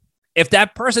 if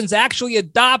that person's actually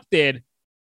adopted,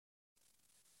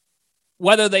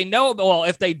 whether they know,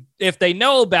 if they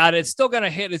know about it, it's still going to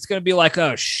hit. It's going to be like,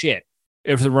 oh shit.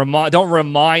 Don't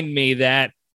remind me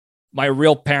that my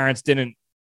real parents didn't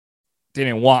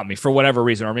want me for whatever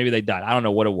reason, or maybe they died. I don't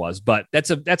know what it was, but that's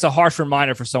a harsh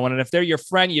reminder for someone. And if they're your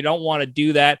friend, you don't want to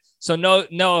do that. So know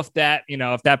if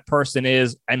that person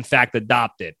is in fact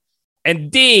adopted. And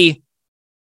D,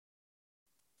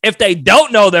 if they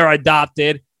don't know they're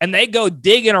adopted and they go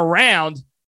digging around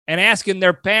and asking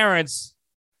their parents,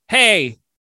 hey,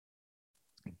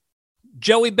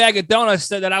 Joey Bag of Donuts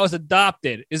said that I was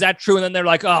adopted. Is that true? And then they're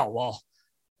like, oh, well,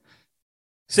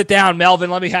 sit down, Melvin.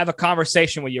 Let me have a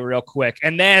conversation with you real quick.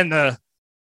 And then that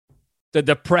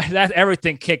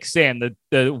everything kicks in.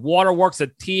 The waterworks,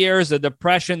 the tears, the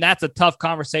depression. That's a tough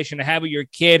conversation to have with your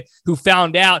kid who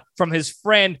found out from his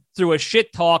friend through a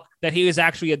shit talk that he was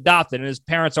actually adopted and his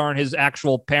parents aren't his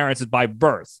actual parents by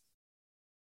birth.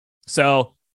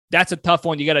 So that's a tough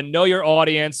one. You got to know your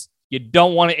audience. You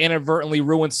don't want to inadvertently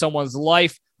ruin someone's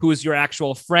life who is your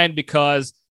actual friend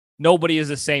because nobody is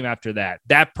the same after that.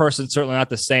 That person's certainly not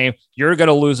the same. You're going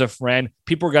to lose a friend.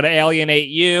 People are going to alienate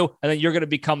you, and then you're going to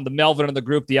become the Melvin of the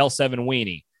group, the L7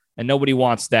 weenie. And nobody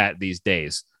wants that these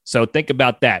days. So think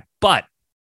about that. But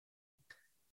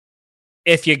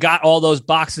if you got all those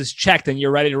boxes checked and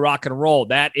you're ready to rock and roll,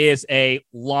 that is a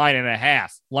line and a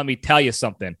half. Let me tell you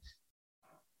something.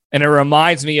 And it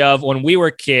reminds me of when we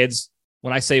were kids.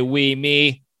 When I say we,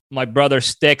 me, my brother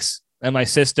Sticks, and my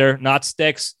sister, not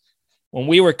Sticks. When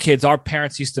we were kids, our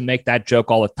parents used to make that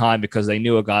joke all the time because they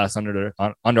knew it got us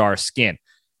under our skin.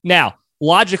 Now,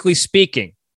 logically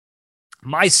speaking,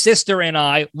 my sister and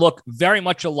I look very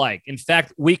much alike. In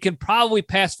fact, we can probably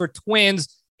pass for twins,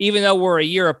 even though we're a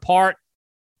year apart.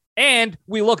 And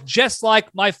we look just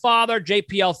like my father,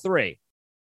 JPL3.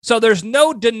 So there's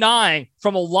no denying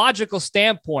from a logical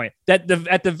standpoint that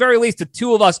at the very least, the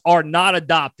two of us are not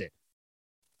adopted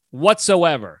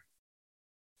whatsoever.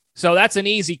 So that's an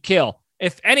easy kill.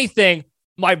 If anything,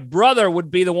 my brother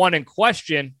would be the one in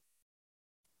question,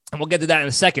 and we'll get to that in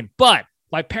a second. But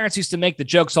my parents used to make the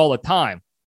jokes all the time.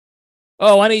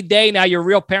 Oh, any day now, your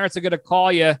real parents are going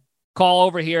to call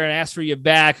over here and ask for you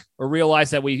back, or realize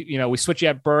that we switch you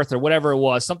at birth or whatever it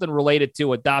was, something related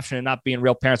to adoption and not being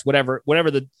real parents, whatever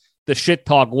the shit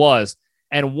talk was.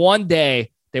 And one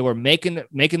day they were making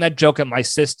that joke at my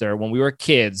sister when we were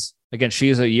kids. Again,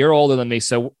 she's a year older than me.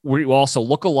 So we also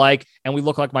look alike and we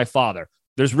look like my father.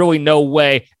 There's really no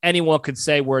way anyone could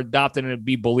say we're adopted and it'd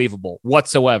be believable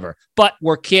whatsoever. But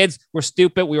we're kids. We're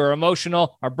stupid. We were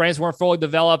emotional. Our brains weren't fully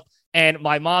developed. And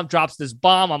my mom drops this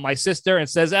bomb on my sister and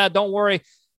says, don't worry.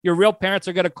 Your real parents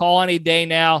are going to call any day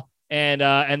now. And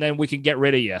then we can get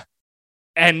rid of you.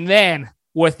 And then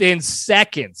within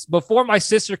seconds, before my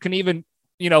sister can even,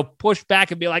 push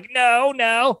back and be like,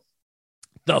 no,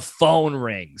 the phone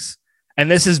rings. And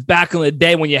this is back in the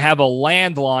day when you have a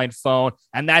landline phone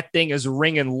and that thing is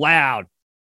ringing loud.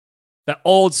 The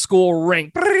old school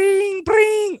ring, bring,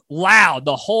 bring, loud.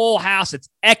 The whole house, it's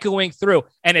echoing through,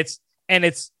 and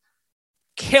it's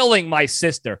killing my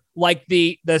sister. Like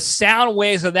the sound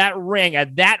waves of that ring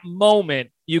at that moment,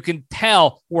 you can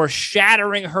tell were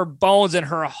shattering her bones and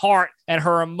her heart and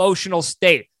her emotional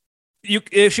state.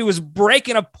 She was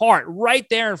breaking apart right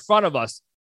there in front of us.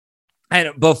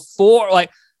 And before,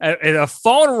 a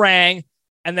phone rang,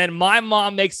 and then my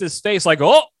mom makes this face like,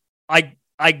 oh,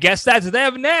 I guess that's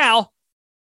them now.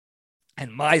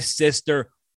 And my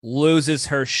sister loses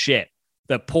her shit.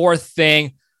 The poor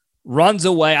thing runs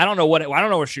away. I don't know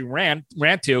where she ran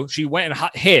to. She went and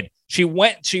hid. She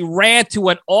ran to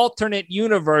an alternate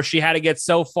universe. She had to get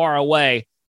so far away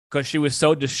because she was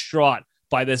so distraught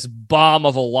by this bomb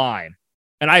of a line.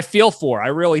 And I feel for her. I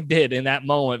really did in that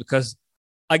moment because,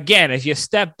 again, if you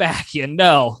step back,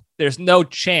 there's no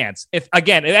chance. If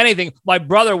anything, my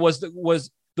brother was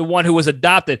the one who was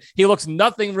adopted. He looks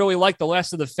nothing really like the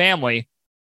rest of the family.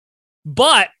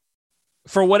 But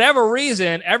for whatever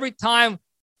reason, every time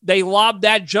they lobbed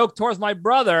that joke towards my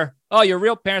brother, oh, your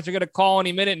real parents are going to call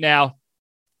any minute now,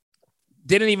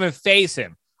 didn't even faze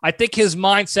him. I think his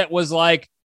mindset was like,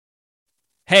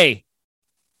 hey,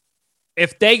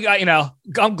 if they got,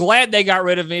 I'm glad they got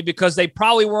rid of me because they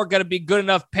probably weren't going to be good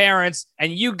enough parents.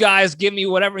 And you guys give me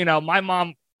whatever, my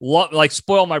mom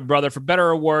spoiled my brother for better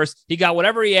or worse. He got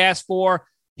whatever he asked for.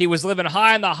 He was living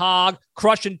high on the hog,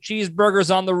 crushing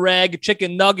cheeseburgers on the reg,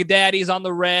 chicken nugget daddies on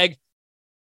the reg,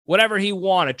 whatever he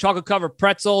wanted, chocolate covered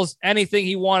pretzels, anything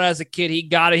he wanted as a kid, he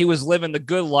got it. He was living the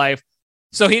good life.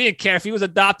 So he didn't care if he was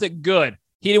adopted, good.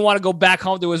 He didn't want to go back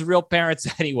home to his real parents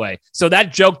anyway. So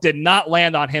that joke did not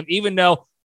land on him, even though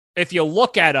if you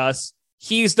look at us,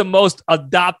 he's the most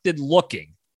adopted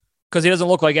looking because he doesn't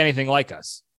look like anything like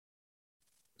us.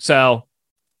 So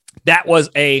that was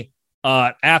a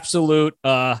absolute,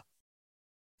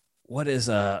 what is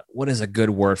a good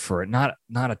word for it? Not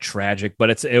a tragic, but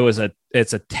it's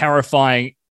a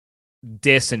terrifying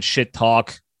diss and shit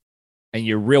talk. And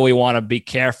you really want to be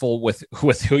careful with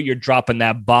who you're dropping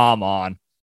that bomb on.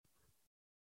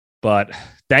 But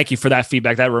thank you for that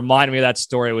feedback. That reminded me of that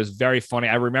story. It was very funny.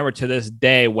 I remember to this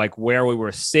day, where we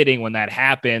were sitting when that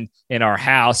happened in our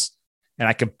house. And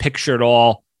I can picture it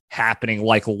all happening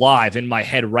live in my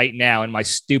head right now in my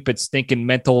stupid, stinking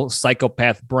mental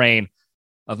psychopath brain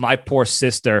of my poor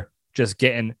sister just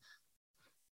getting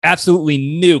absolutely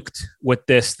nuked with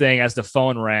this thing as the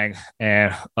phone rang.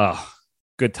 And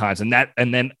good times. And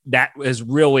then that is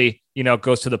really,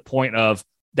 goes to the point of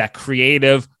that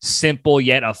creative, simple,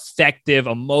 yet effective,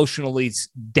 emotionally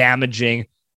damaging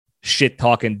shit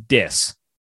talking diss.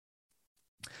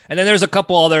 And then there's a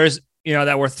couple others,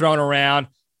 that were thrown around.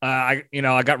 I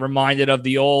got reminded of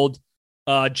the old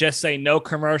Just Say No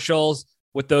commercials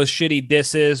with those shitty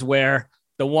disses where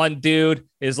the one dude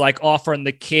is offering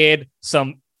the kid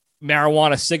some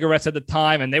marijuana cigarettes at the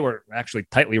time, and they were actually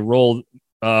tightly rolled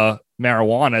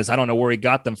marijuanas. I don't know where he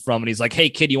got them from. And he's like, hey,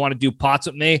 kid, you want to do pots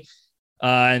with me?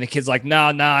 And the kid's like, no,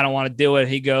 I don't want to do it.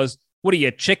 He goes, what are you,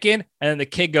 a chicken? And then the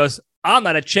kid goes, I'm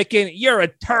not a chicken. You're a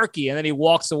turkey. And then he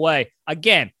walks away.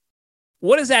 Again,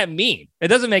 what does that mean? It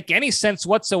doesn't make any sense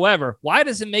whatsoever. Why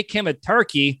does it make him a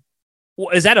turkey?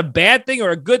 Is that a bad thing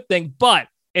or a good thing? But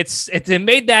it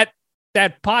made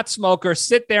that pot smoker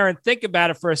sit there and think about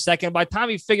it for a second. By the time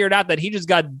he figured out that he just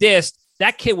got dissed,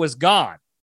 that kid was gone.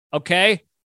 Okay?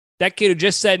 That kid who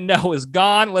just said no is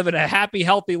gone, living a happy,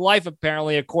 healthy life,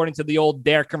 apparently, according to the old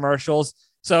Dare commercials.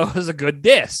 So it was a good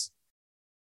diss.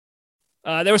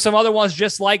 There were some other ones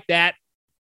just like that,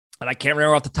 and I can't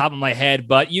remember off the top of my head,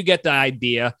 but you get the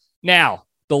idea. Now,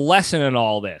 the lesson in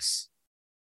all this,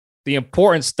 the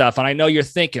important stuff, and I know you're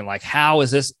thinking, how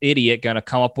is this idiot going to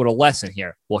come up with a lesson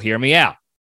here? Well, hear me out.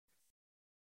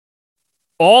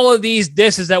 All of these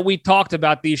disses that we talked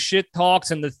about, these shit talks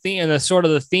and the theme and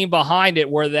the theme behind it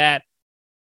were that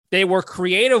they were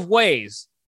creative ways.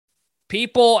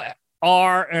 People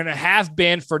are and have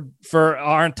been for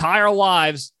our entire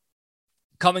lives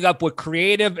coming up with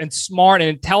creative and smart and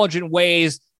intelligent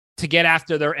ways to get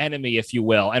after their enemy, if you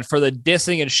will. And for the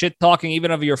dissing and shit talking, even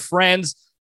of your friends,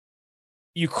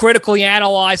 You critically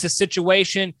analyze the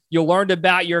situation. You learned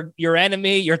about your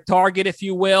enemy, your target, if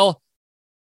you will.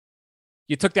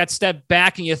 You took that step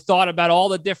back and you thought about all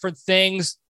the different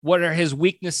things. What are his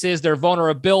weaknesses, their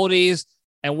vulnerabilities,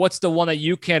 and what's the one that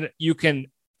you can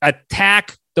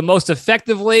attack the most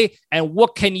effectively? And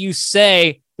what can you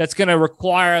say that's going to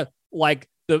require like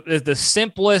the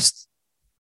simplest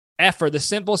effort, the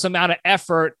simplest amount of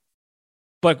effort,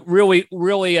 but really,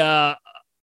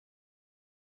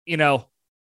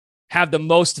 have the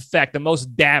most effect, the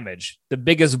most damage, the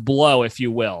biggest blow, if you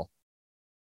will.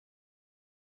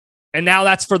 And now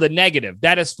that's for the negative.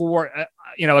 That is for,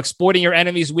 exploiting your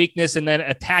enemy's weakness and then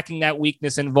attacking that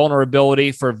weakness and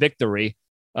vulnerability for victory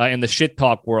in the shit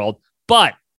talk world.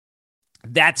 But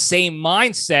that same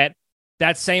mindset,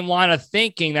 that same line of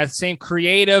thinking, that same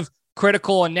creative,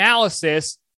 critical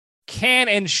analysis can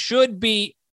and should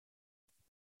be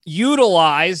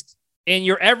utilized in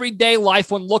your everyday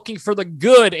life when looking for the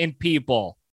good in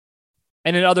people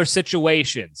and in other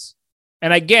situations.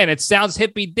 And again, it sounds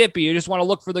hippy-dippy. You just want to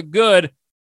look for the good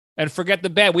and forget the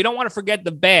bad. We don't want to forget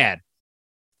the bad.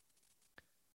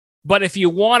 But if you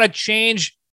want to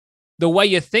change the way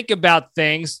you think about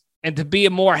things and to be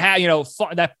a more,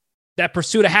 that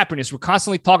pursuit of happiness, we're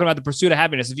constantly talking about the pursuit of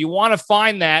happiness. If you want to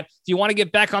find that, if you want to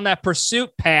get back on that pursuit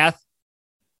path,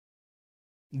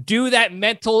 do that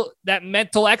mental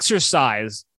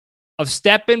exercise of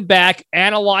stepping back,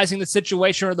 analyzing the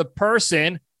situation or the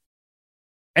person,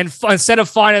 and instead of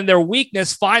finding their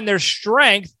weakness, find their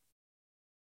strength,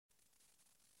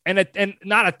 and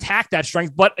not attack that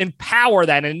strength, but empower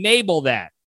that, enable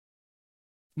that.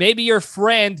 Maybe your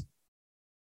friend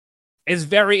is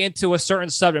very into a certain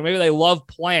subject. Maybe they love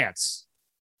plants,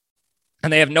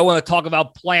 and they have no one to talk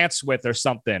about plants with or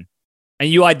something. And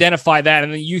you identify that,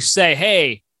 and then you say,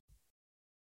 hey,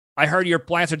 I heard your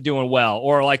plants are doing well.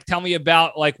 Or like, tell me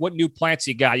about like what new plants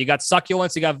you got. You got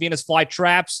succulents, you got Venus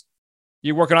flytraps,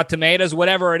 you're working on tomatoes,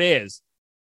 whatever it is.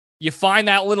 You find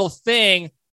that little thing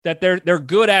that they're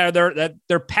good at or that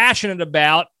they're passionate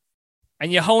about,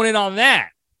 and you hone in on that.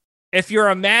 If you're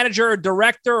a manager, a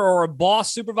director, or a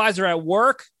boss, supervisor at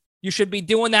work, you should be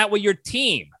doing that with your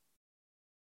team.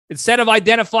 Instead of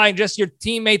identifying just your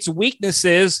teammates'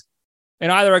 weaknesses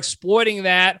and either exploiting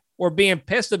that or being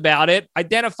pissed about it,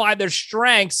 identify their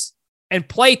strengths and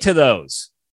play to those.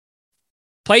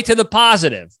 Play to the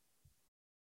positive.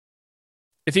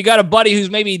 If you got a buddy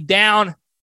who's maybe down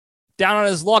on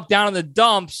his luck, down in the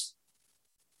dumps,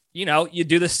 you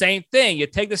do the same thing. You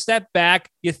take the step back,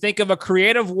 you think of a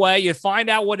creative way, you find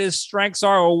out what his strengths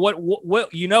are or what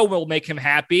will make him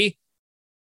happy,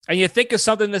 and you think of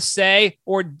something to say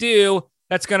or do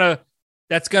that's gonna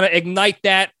ignite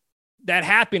that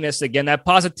happiness again, that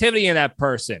positivity in that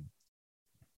person.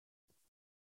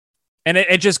 And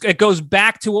it goes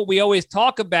back to what we always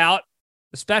talk about,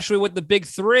 especially with the big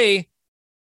three,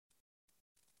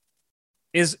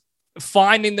 is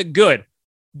finding the good,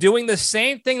 doing the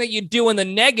same thing that you do in the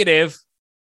negative,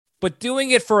 but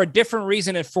doing it for a different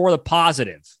reason and for the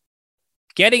positive.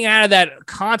 Getting out of that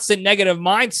constant negative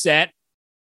mindset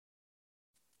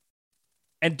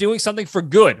and doing something for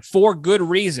good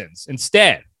reasons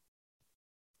instead.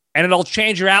 And it'll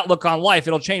change your outlook on life.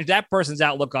 It'll change that person's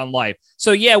outlook on life.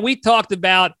 So yeah, we talked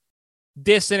about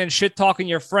dissing and shit talking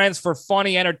your friends for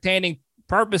funny, entertaining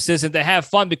purposes and to have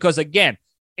fun because, again,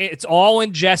 it's all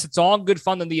in jest. It's all in good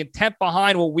fun. And the intent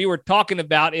behind what we were talking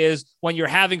about is when you're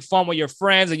having fun with your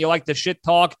friends and you like to shit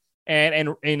talk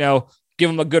and give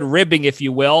them a good ribbing, if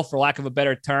you will, for lack of a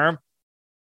better term.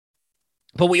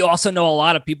 But we also know a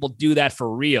lot of people do that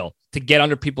for real, to get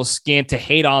under people's skin, to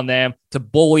hate on them, to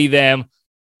bully them,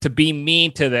 to be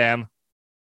mean to them.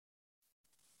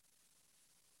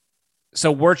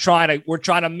 So we're trying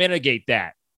to mitigate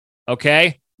that.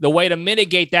 Okay? The way to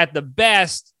mitigate that the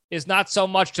best is not so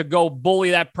much to go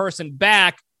bully that person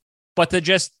back, but to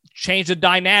just change the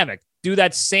dynamic. Do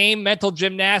that same mental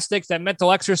gymnastics, that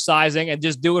mental exercising, and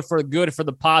just do it for the good, for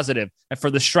the positive, and for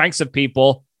the strengths of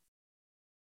people.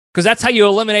 Because that's how you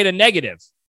eliminate a negative.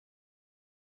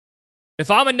 If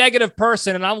I'm a negative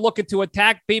person and I'm looking to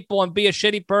attack people and be a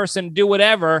shitty person, do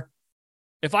whatever,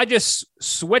 if I just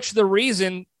switch the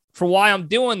reason for why I'm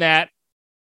doing that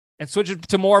and switch it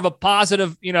to more of a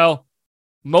positive,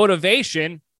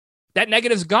 motivation, that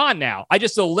negative's gone now. I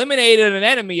just eliminated an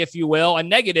enemy, if you will, a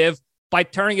negative, by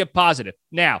turning it positive.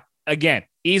 Now, again,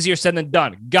 easier said than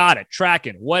done. Got it.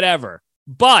 Tracking, whatever.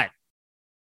 But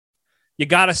you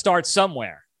got to start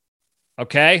somewhere.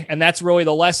 Okay? And that's really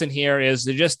the lesson here is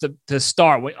to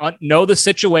start. Know the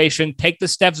situation, take the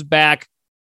steps back,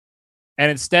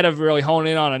 and instead of really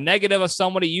honing in on a negative of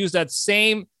somebody, use that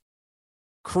same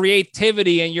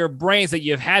creativity in your brains that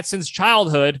you've had since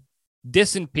childhood,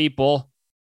 dissing people,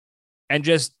 and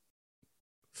just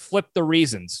flip the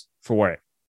reasons for it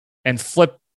and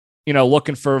flip,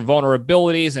 looking for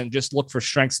vulnerabilities and just look for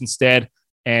strengths instead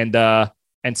and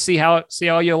see how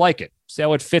you like it. See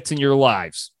how it fits in your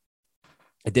lives.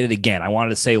 I did it again. I wanted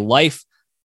to say life,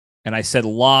 and I said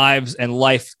lives and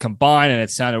life combined, and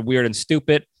it sounded weird and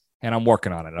stupid, and I'm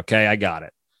working on it. Okay, I got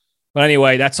it. But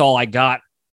anyway, that's all I got.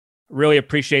 Really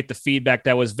appreciate the feedback.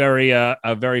 That was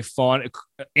very fun,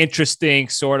 interesting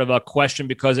sort of a question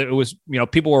because it was,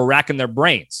 people were racking their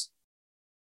brains.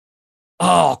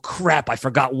 Oh, crap. I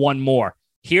forgot one more.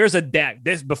 Here's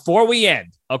this before we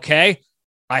end. Okay.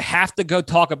 I have to go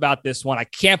talk about this one. I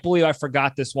can't believe I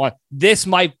forgot this one. This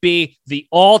might be the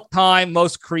all-time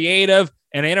most creative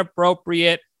and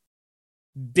inappropriate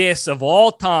diss of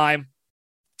all time.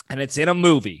 And it's in a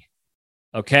movie.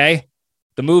 Okay.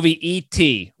 The movie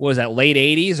E.T. was that late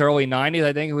 80s, early 90s?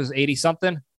 I think it was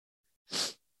 80-something.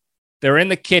 They're in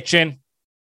the kitchen.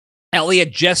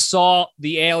 Elliot just saw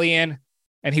the alien,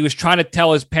 and he was trying to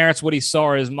tell his parents what he saw,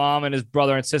 or his mom and his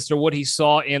brother and sister, what he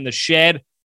saw in the shed.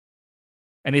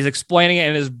 And he's explaining it,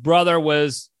 and his brother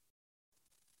was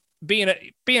being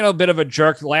a bit of a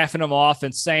jerk, laughing him off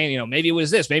and saying, maybe it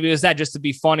was this, maybe it was that, just to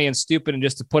be funny and stupid and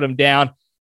just to put him down.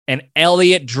 And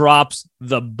Elliot drops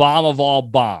the bomb of all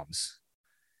bombs.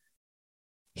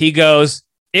 He goes,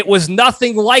 "It was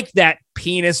nothing like that,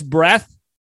 penis breath."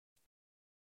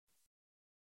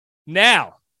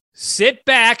 Now, sit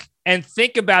back and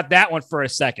think about that one for a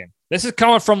second. This is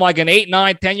coming from like an 8,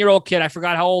 9, 10-year-old kid. I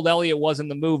forgot how old Elliot was in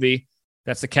the movie.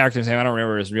 That's the character's name. I don't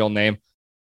remember his real name.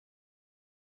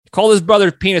 He called his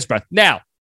brother penis breath. Now,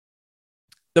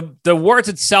 the words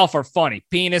itself are funny.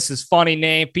 Penis is funny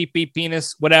name. Pee-pee,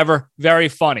 penis, whatever. Very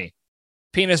funny.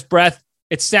 Penis breath.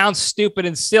 It sounds stupid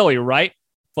and silly, right?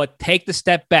 But take the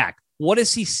step back. What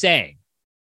is he saying?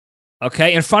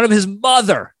 Okay, in front of his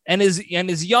mother and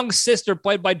his young sister,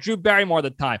 played by Drew Barrymore at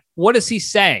the time. What is he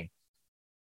saying?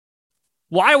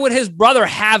 Why would his brother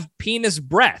have penis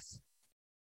breath?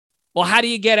 Well, how do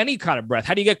you get any kind of breath?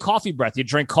 How do you get coffee breath? You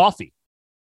drink coffee.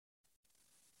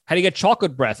 How do you get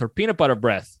chocolate breath or peanut butter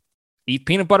breath? Eat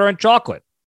peanut butter and chocolate.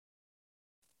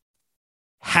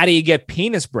 How do you get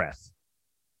penis breath?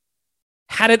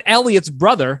 How did Elliot's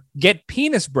brother get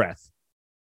penis breath?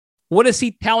 What is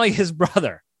he telling his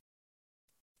brother?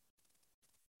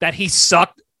 That he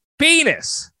sucked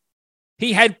penis.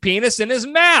 He had penis in his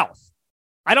mouth.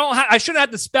 I shouldn't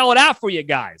have to spell it out for you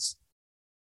guys.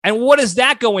 And what does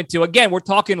that go into? Again, we're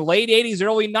talking late 80s,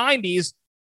 early 90s.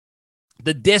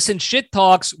 The diss and shit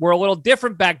talks were a little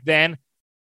different back then.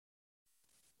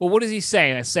 Well, what is he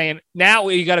saying? He's saying now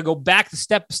you got to go back to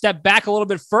step back a little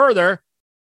bit further.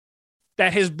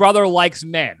 That his brother likes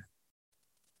men,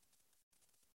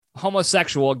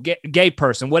 homosexual, gay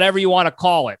person, whatever you want to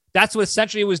call it. That's what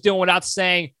essentially he was doing without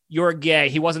saying you're gay.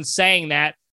 He wasn't saying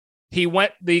that. He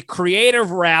went the creative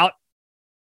route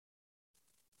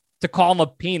to call him a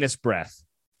penis breath.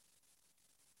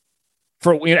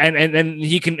 And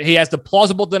he has the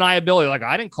plausible deniability. Like,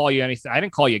 I didn't call you anything. I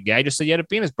didn't call you gay. I just said you had a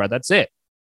penis breath. That's it.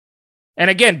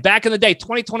 And again, back in the day,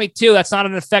 2022, that's not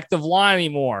an effective line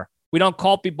anymore. We don't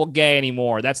call people gay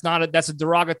anymore. That's a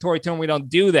derogatory term. We don't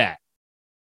do that.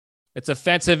 It's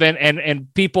offensive,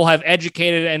 and people have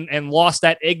educated and lost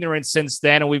that ignorance since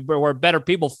then, and we're better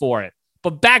people for it.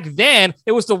 But back then,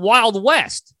 it was the Wild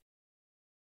West.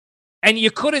 And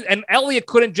Elliot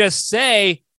couldn't just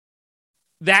say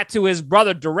that to his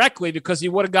brother directly because he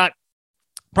would have got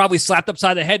probably slapped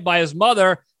upside the head by his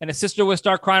mother, and his sister would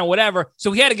start crying or whatever.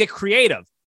 So he had to get creative,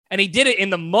 and he did it in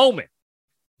the moment.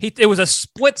 It was a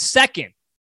split second.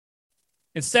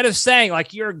 Instead of saying,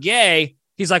 like, you're gay,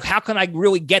 he's like, how can I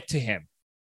really get to him?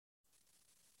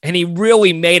 And he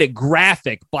really made it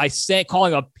graphic by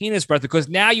calling a penis breath, because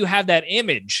now you have that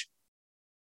image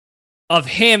of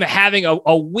him having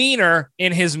a wiener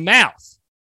in his mouth.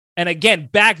 And again,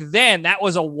 back then, that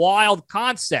was a wild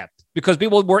concept because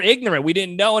people were ignorant. We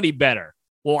didn't know any better.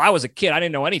 Well, I was a kid. I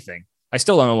didn't know anything. I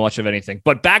still don't know much of anything.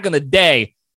 But back in the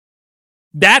day,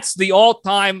 that's the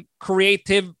all-time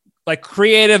creative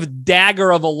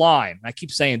dagger of a line. I keep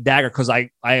saying dagger because I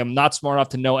am not smart enough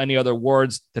to know any other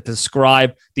words that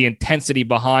describe the intensity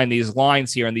behind these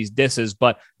lines here and these disses.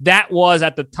 But that was,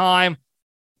 at the time,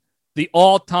 the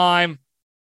all-time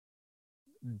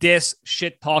diss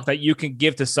shit talk that you can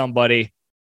give to somebody,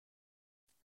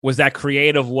 was that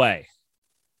creative way.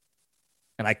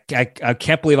 And I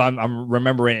can't believe I'm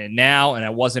remembering it now, and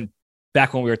I wasn't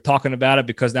back when we were talking about it,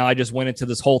 because now I just went into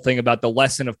this whole thing about the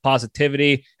lesson of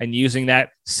positivity and using that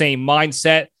same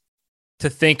mindset to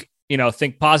think,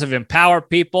 think positive, empower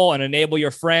people, and enable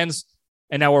your friends.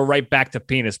 And now we're right back to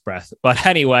penis breath. But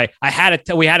anyway,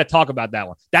 we had to talk about that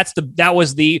one. That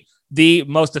was the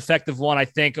most effective one, I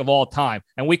think, of all time.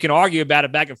 And we can argue about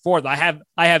it back and forth. I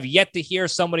have yet to hear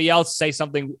somebody else say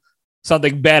something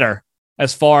better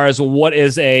as far as what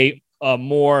is a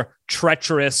more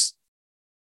treacherous,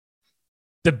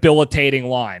 debilitating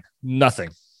line.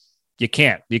 Nothing. You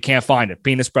can't find it.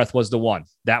 Penis breath was the one.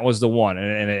 That was the one.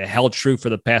 And it held true for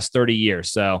the past 30 years.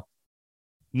 So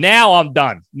now I'm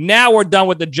done. Now we're done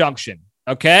with the junction.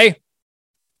 Okay.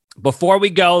 Before we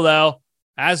go, though,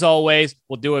 as always,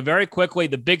 we'll do it very quickly.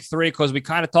 The big three, because we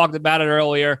kind of talked about it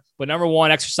earlier. But number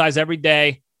one, exercise every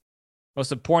day.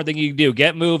 Most important thing you can do,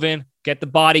 get moving, get the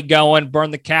body going,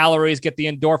 burn the calories, get the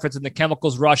endorphins and the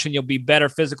chemicals rushing. You'll be better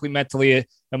physically, mentally,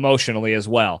 emotionally as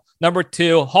well. Number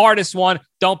two, hardest one,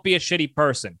 don't be a shitty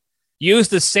person. Use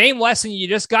the same lesson you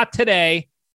just got today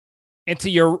into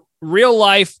your real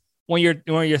life when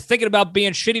you're thinking about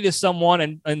being shitty to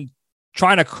someone and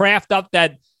trying to craft up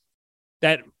that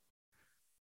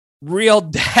real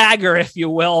dagger, if you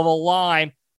will, of a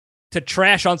line to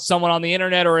trash on someone on the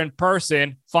internet or in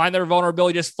person. Find their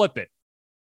vulnerability, just flip it.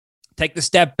 Take the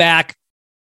step back.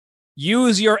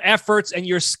 Use your efforts and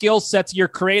your skill sets, your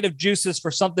creative juices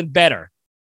for something better.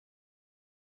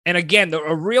 And again,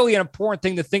 a really important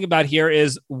thing to think about here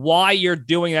is why you're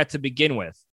doing that to begin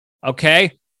with.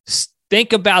 Okay?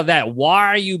 Think about that. Why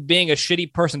are you being a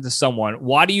shitty person to someone?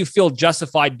 Why do you feel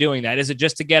justified doing that? Is it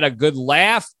just to get a good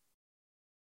laugh?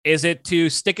 Is it to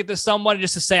stick it to someone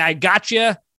just to say, I got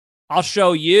you, I'll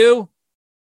show you?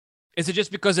 Is it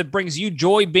just because it brings you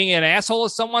joy being an asshole to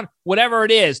someone? Whatever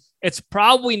it is, it's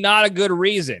probably not a good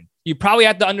reason. You probably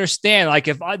have to understand, like,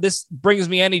 if this brings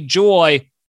me any joy,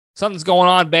 something's going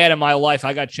on bad in my life.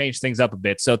 I got to change things up a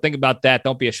bit. So think about that.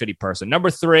 Don't be a shitty person. Number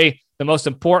three, the most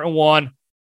important one,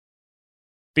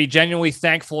 be genuinely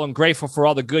thankful and grateful for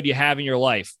all the good you have in your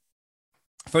life.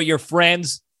 For your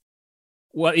friends,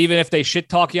 well, even if they shit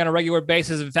talk you on a regular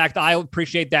basis. In fact, I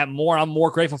appreciate that more. I'm more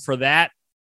grateful for that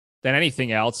than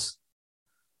anything else.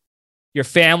 Your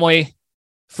family,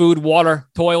 food, water,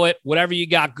 toilet, whatever you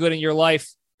got good in your life,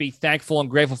 be thankful and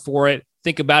grateful for it.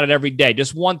 Think about it every day.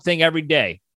 Just one thing every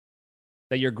day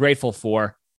that you're grateful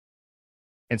for,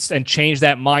 and change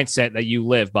that mindset that you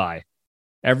live by.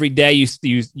 Every day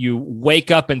you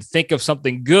wake up and think of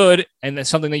something good and that's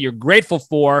something that you're grateful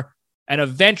for, and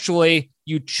eventually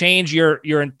you change your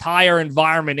entire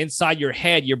environment inside your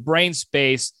head, your brain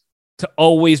space, to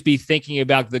always be thinking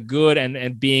about the good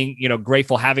and being,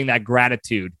 grateful, having that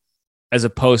gratitude as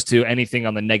opposed to anything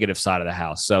on the negative side of the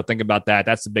house. So think about that.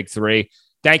 That's the big three.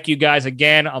 Thank you guys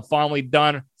again. I'm finally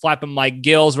done flapping my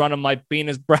gills, running my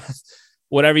penis breath,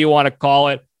 whatever you want to call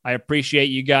it. I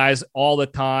appreciate you guys all the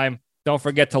time. Don't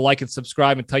forget to like and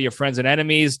subscribe and tell your friends and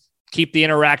enemies. Keep the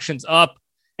interactions up.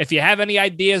 If you have any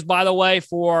ideas, by the way,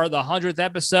 for the 100th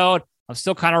episode, I'm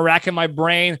still kind of racking my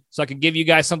brain so I can give you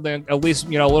guys something at least, a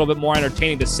little bit more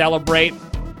entertaining to celebrate.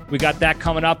 We got that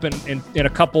coming up in a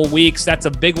couple weeks. That's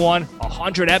a big one.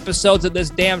 100 episodes of this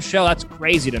damn show. That's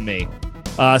crazy to me.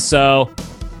 So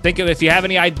think of, if you have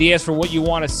any ideas for what you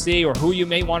want to see or who you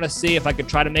may want to see, if I could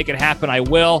try to make it happen, I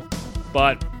will.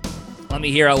 But let me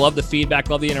hear. I love the feedback,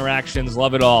 love the interactions,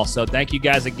 love it all. So thank you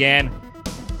guys again.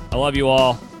 I love you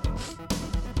all.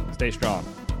 Stay strong.